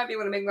 years, I might be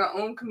able to make my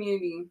own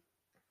community,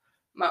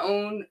 my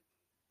own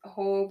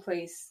whole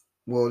place.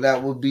 Well,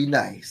 that would be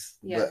nice.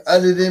 Yes. But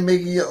other than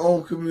making your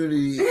own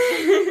community,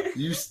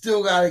 you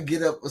still got to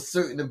get up a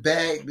certain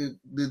bag to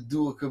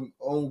do a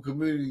own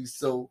community.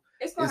 So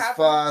as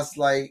far as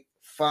like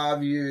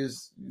 5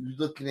 years, you're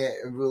looking at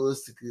it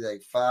realistically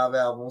like 5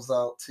 albums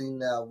out,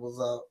 10 albums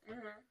out.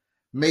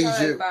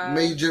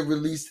 Major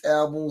released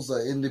albums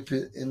or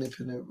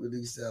independent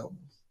released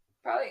albums?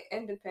 Probably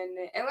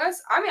independent.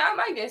 Unless, I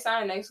might get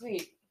signed next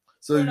week.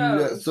 So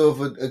if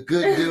a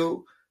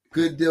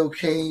good deal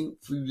came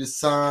for you to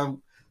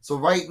sign. So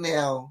right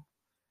now,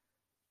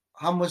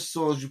 how much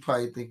songs you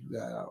probably think you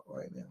got out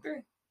right now?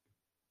 3.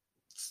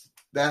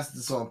 That's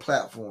just on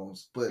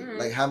platforms, but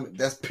like how many?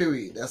 That's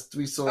period. That's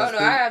 3 songs. Oh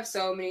no, I have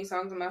so many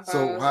songs on my files.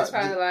 So it's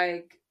probably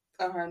like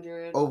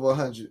 100. Over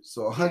 100.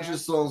 So 100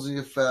 songs in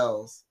your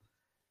files.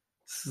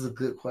 This is a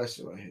good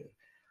question right here.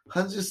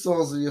 100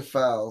 songs in your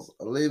files.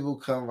 A label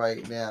come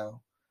right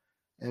now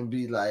and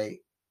be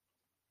like,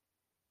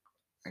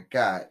 I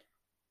got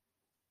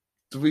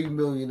 $3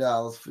 million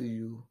for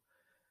you.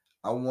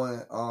 I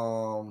want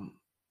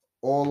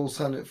all those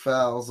 100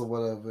 files or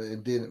whatever,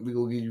 and then we're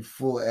gonna give you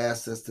full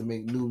access to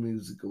make new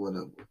music or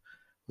whatever.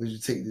 Would you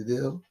take the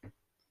deal?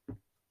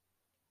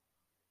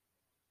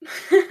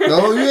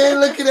 No, you ain't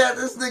looking at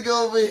this nigga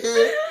over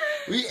here.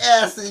 We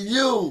asking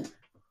you.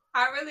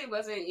 I really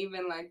wasn't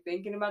even like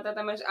thinking about that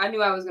much. I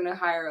knew I was gonna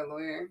hire a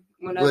lawyer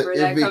whenever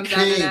that comes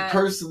down to that.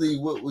 Personally,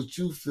 what would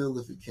you feel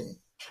if it came?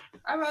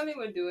 I probably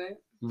would do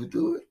it. You would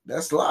do it?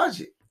 That's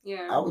logic.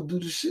 Yeah. I would do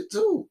the shit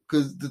too.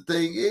 Because the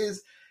thing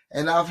is,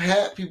 and I've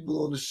had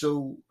people on the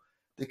show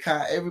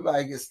that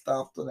everybody gets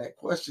stopped on that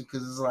question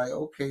because it's like,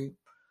 okay,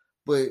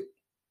 but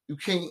you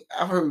can't,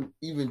 I've heard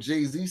even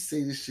Jay-Z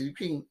say this shit, you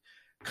can't,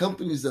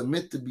 companies are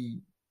meant to be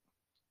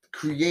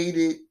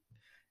created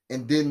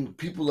and then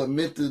people are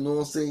meant to, you know what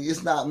I'm saying,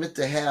 it's not meant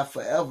to have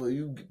forever.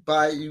 You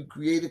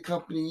create a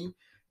company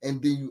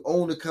and then you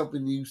own a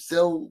company, you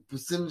sell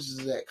percentages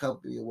of that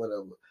company or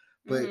whatever.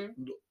 But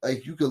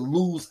like you could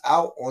lose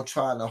out on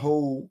trying to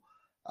hold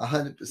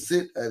 100%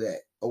 of that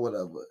or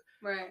whatever.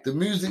 Right.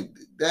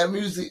 That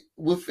music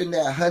within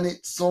that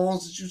 100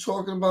 songs that you're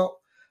talking about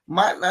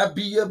might not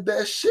be your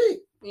best shit.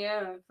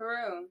 Yeah, for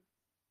real.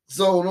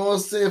 So, you know what I'm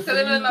saying? Because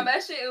if it was my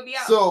best shit, it would be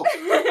out. So,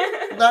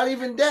 not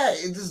even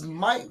that. It just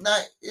might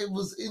not. It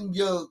was in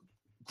your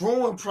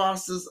growing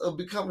process of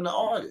becoming an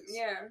artist.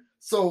 Yeah.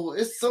 So,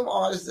 it's some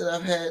artists that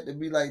I've had to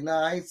be like,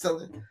 nah, I ain't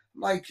selling.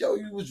 I'm like, yo,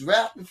 you was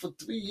rapping for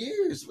 3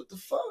 years. What the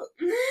fuck?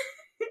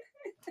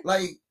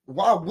 Like,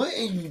 why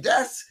wouldn't you?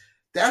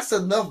 That's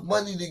enough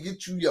money to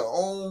get you your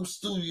own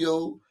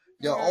studio,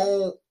 your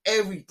own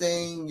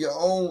everything, your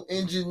own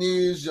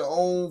engineers, your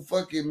own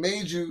fucking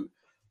major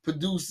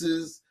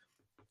producers,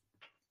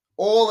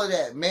 all of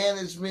that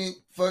management,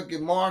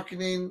 fucking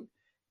marketing,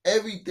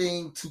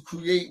 everything to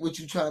create what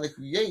you're trying to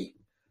create,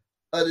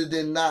 other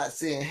than not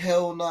saying,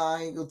 hell no,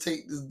 I ain't gonna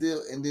take this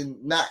deal and then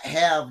not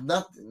have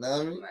nothing. You know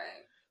what I mean?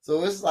 Right.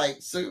 So it's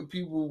like certain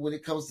people, when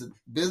it comes to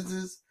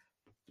business,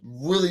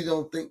 really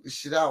don't think the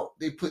shit out.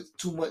 They put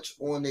too much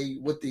on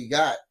what they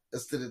got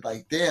instead of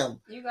like,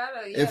 damn, you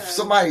gotta, if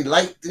somebody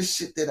like this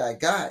shit that I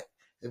got,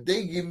 if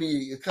they give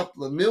me a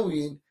couple of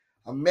million,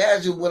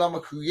 imagine what I'm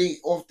gonna create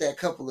off that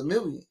couple of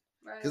million.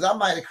 Because I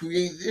might have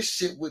created this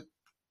shit with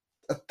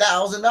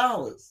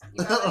 $1,000.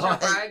 You gotta let your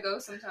pride go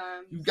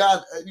sometimes. You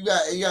gotta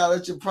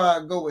let your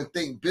pride go and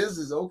think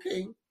business.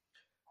 Okay,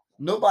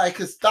 nobody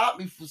could stop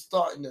me from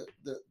starting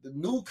the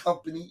new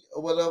company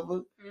or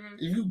whatever. Mm-hmm.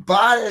 If you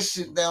buy that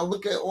shit now,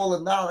 look at all the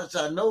knowledge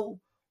I know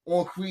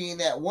on creating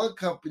that one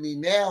company.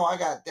 Now I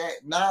got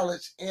that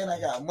knowledge and I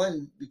got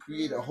money to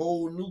create a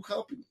whole new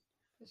company.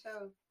 For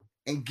sure.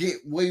 And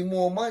get way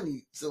more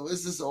money. So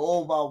it's just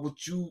all about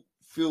what you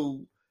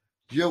feel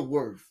your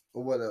worth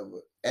or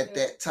whatever at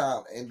that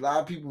time. And a lot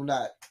of people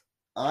not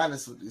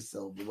honest with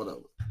themselves or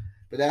whatever.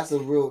 But that was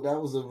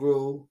a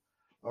real,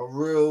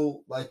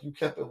 like, you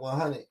kept it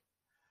 100.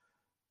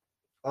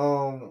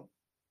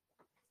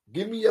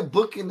 Give me your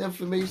booking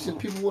information.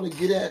 People want to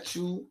get at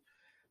you.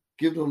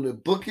 Give them the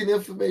booking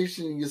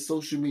information and your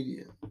social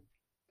media.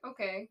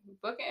 Okay.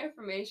 Booking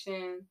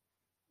information.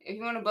 If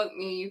you want to book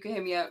me, you can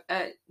hit me up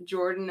at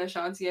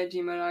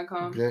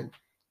jordanashanti@gmail.com. Okay.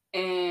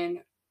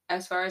 And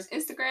as far as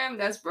Instagram,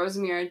 that's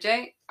Rosamira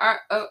J,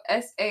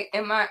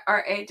 Rosamiraj.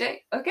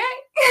 Okay.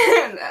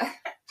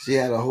 She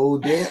had a whole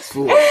dance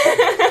for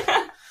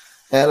it.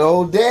 Had a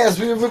whole dance.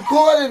 We were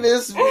recording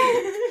this. You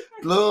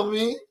know what I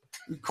mean?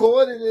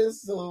 Recording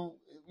this, so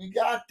we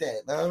got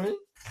that. Know what I mean?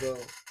 So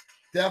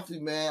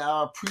definitely, man,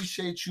 I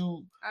appreciate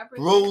you,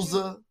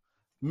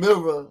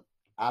 Rosamira.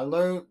 I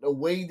learned the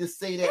way to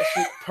say that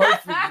shit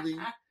perfectly.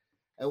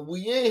 And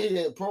we in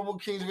here, Promo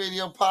Kings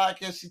Radio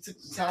Podcast. She took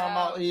the time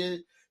out here.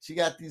 She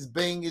got these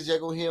bangers. Y'all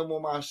gonna hear them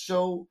on my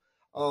show.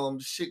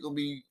 Shit gonna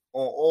be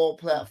on all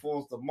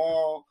platforms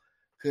tomorrow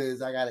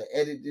because I gotta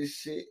edit this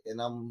shit and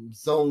I'm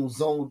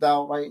zoned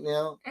out right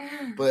now.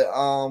 But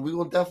we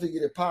gonna definitely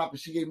get it popping.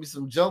 She gave me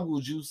some jungle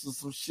juice or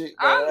some shit.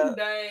 I'm done.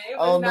 It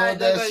was not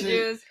jungle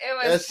juice.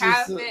 It was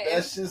Captain.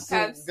 That's just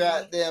some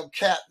goddamn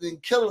Captain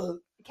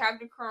Killer.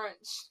 Captain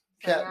Crunch.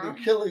 Captain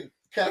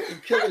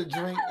Killer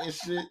drink and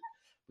shit.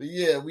 But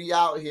yeah, we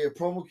out here.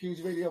 Promo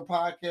Kings Radio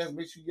Podcast.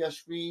 Make sure you guys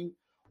stream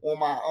on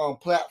my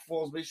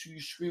platforms. Make sure you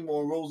stream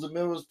on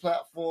Rosamira's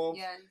platform.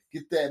 Yes.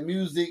 Get that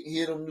music,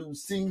 hear them new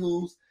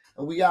singles,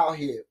 and we out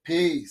here.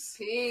 Peace.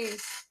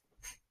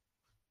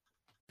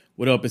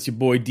 What up? It's your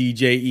boy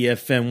DJ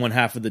EFN, one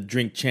half of the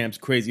Drink Champs,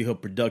 Crazy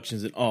Hood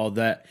Productions, and all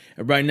that.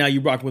 And right now, you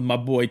rocking with my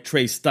boy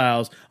Trey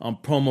Styles on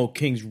Promo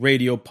Kings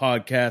Radio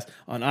Podcast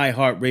on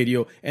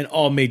iHeartRadio and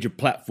all major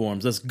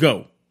platforms. Let's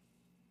go.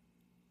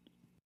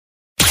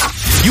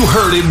 You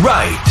heard it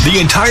right. The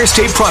entire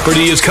state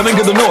property is coming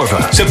to the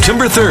Norva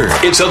September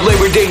 3rd. It's a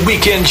Labor Day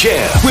weekend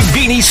jam with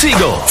Beanie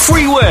Siegel,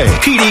 Freeway,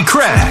 PD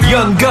Crack,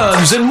 Young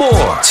Guns, and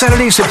more.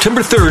 Saturday,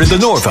 September 3rd at the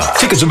Norva.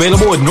 Tickets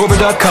available at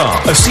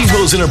norva.com. A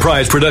Seaswells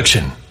Enterprise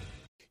production.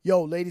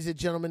 Yo, ladies and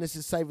gentlemen, this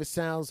is Cypher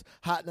Sounds,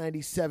 Hot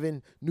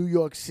 97, New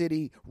York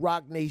City,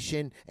 Rock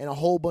Nation, and a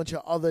whole bunch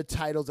of other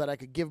titles that I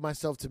could give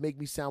myself to make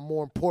me sound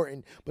more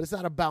important. But it's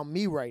not about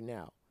me right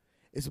now.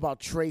 It's about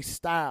Trey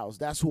Styles.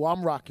 That's who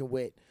I'm rocking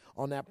with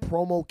on that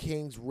Promo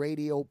Kings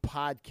Radio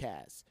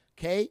Podcast.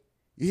 Okay?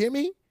 You hear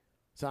me?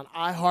 It's on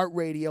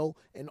iHeartRadio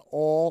and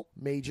all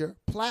major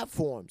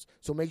platforms.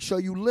 So make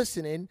sure you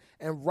listening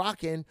and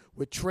rocking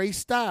with Trey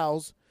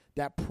Styles,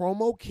 that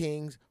Promo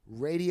Kings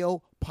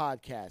Radio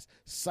Podcast.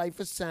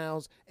 Cypher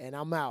Sounds, and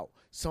I'm out.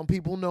 Some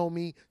people know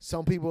me.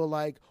 Some people are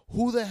like,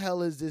 who the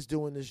hell is this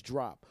doing this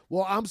drop?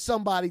 Well, I'm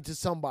somebody to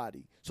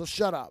somebody. So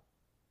shut up.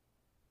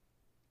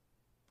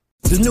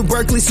 The new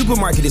Berkeley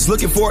Supermarket is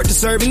looking forward to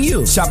serving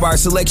you. Shop our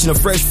selection of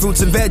fresh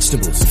fruits and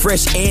vegetables,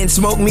 fresh and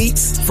smoked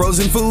meats,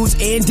 frozen foods,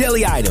 and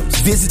deli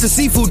items. Visit the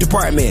seafood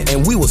department,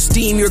 and we will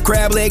steam your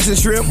crab legs and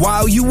shrimp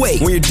while you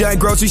wait. When you're done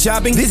grocery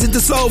shopping, visit the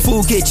Soul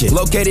Food Kitchen,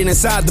 located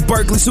inside the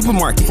Berkeley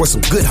Supermarket, for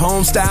some good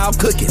home-style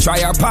cooking.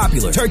 Try our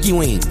popular turkey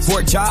wings,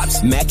 pork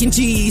chops, mac and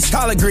cheese,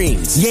 collard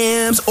greens,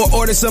 yams, or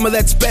order some of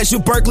that special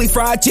Berkeley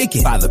fried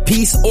chicken by the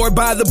piece or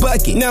by the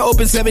bucket. Now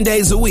open 7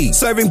 days a week,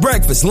 serving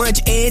breakfast,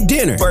 lunch, and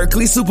dinner.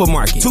 Berkeley Supermarket.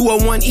 Supermarket,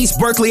 201 East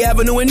Berkeley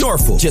Avenue in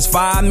Norfolk, just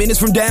 5 minutes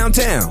from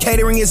downtown.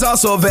 Catering is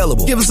also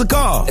available. Give us a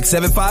call at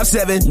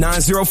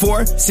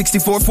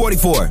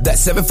 757-904-6444.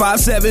 That's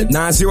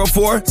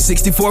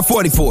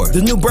 757-904-6444.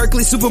 The new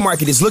Berkeley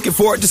Supermarket is looking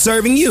forward to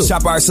serving you.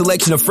 Shop our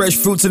selection of fresh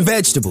fruits and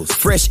vegetables,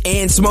 fresh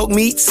and smoked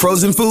meats,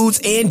 frozen foods,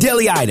 and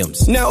deli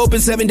items. Now open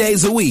 7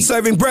 days a week,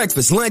 serving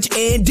breakfast, lunch,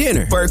 and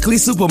dinner. Berkeley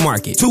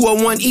Supermarket,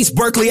 201 East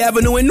Berkeley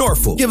Avenue in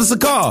Norfolk. Give us a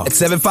call at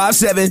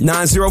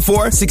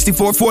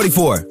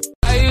 757-904-6444.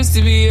 I used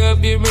to be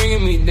up, you're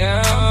bringing me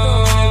down.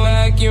 I'm throwing it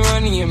back, you're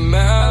running your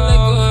mouth. Let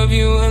go of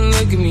you and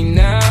look at me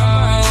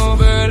now.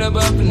 Bird up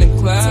in the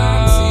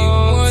clouds. See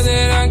more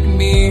than I can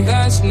be.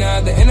 Got you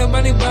now, there ain't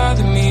nobody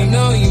bother me. I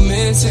know you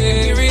miss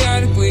it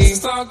periodically.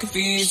 Stalking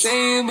feet,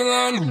 say you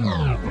belong to me.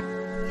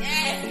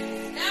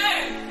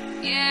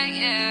 Yeah,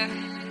 yeah.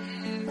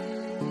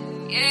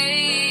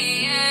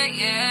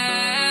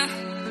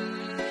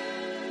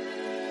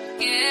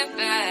 Get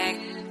back.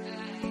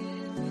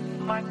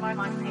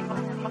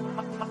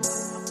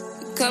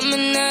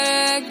 Coming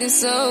out acting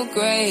so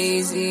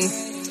crazy.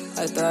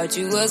 I thought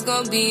you was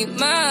gonna be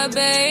my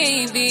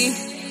baby,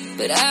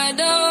 but I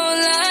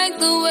don't like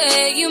the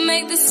way you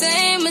make the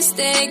same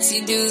mistakes.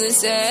 You do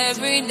this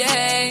every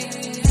day.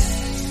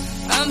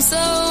 I'm so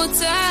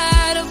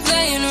tired of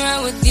playing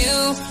around with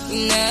you.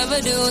 You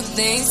never do what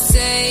things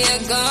say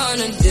you're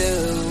gonna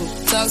do.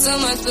 Talk so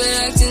much but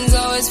action's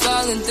always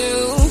falling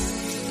through.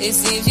 It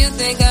seems you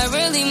think I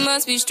really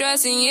must be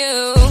stressing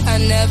you. I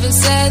never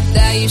said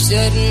that, you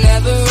should've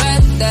never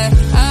read that.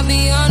 I'll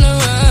be on the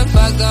run,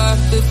 far gone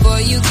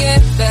before you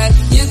get back.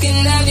 You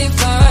can have your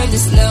fun,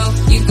 just know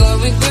you gon'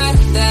 regret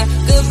that.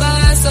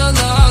 Goodbye so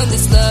long,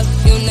 this love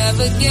you'll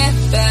never get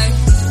back.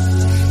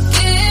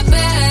 Get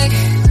back.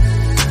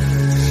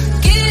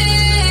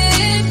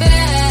 Get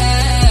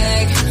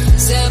back.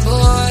 Said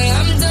boy,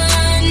 I'm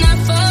done, not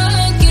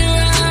fucking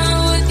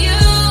around with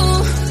you.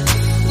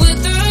 We're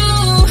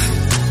through.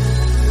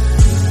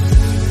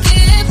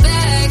 Get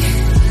back.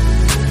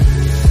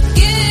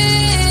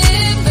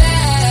 Get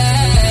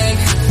back.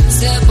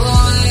 Said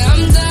boy,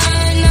 I'm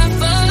done, not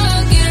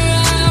fucking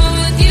around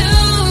with you.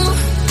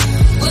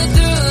 We're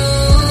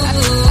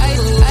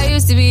through. I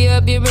used to be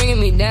up, you're bringing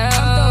me down.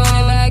 I'm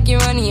throwing it back, you're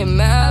running your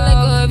mouth. Let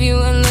go of you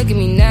and look at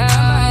me now.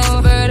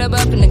 I'm bird up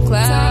in the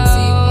clouds. See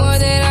more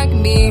than I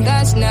can be.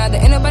 Got you now,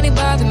 there ain't nobody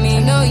bother me. I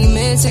know you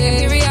miss it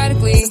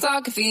periodically.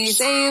 Stalking feet,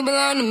 say you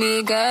belong to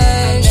me. Cause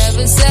I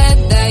never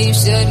said that, you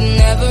should've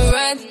never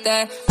read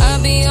that.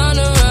 I'll be on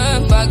the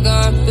run, far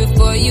gone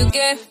before you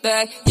get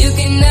back. You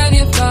can have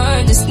your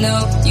fun, just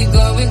know you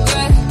gon'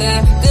 regret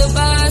that.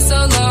 Goodbye so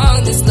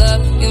long, this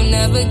love you'll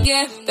never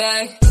get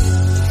back.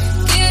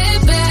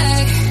 Get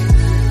back.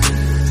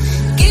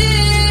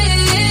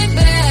 Get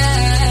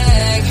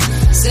back.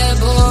 Said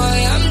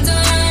boy, I'm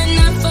done,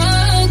 not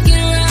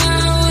fucking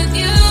around with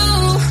you.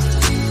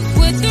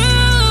 We're through.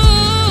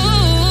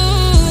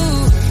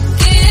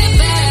 Get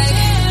back.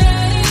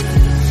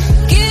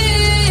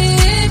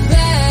 Get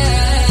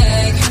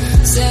back.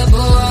 Said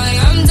boy,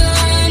 I'm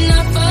done,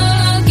 not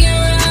fucking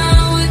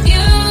around with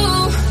you.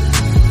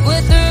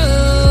 We're through.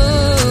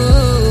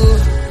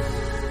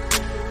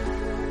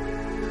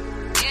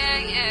 Yeah,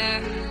 yeah.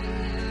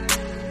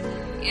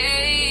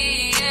 Yeah,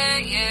 yeah,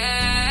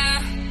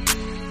 yeah.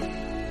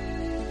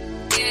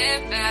 Get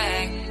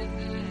back.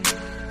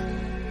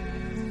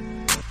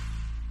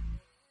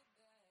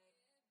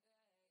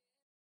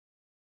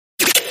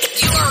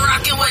 You are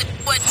rocking with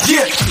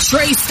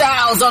Trey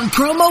Styles on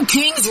Promo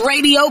Kings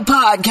Radio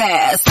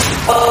Podcast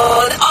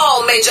on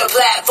all major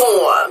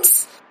platforms.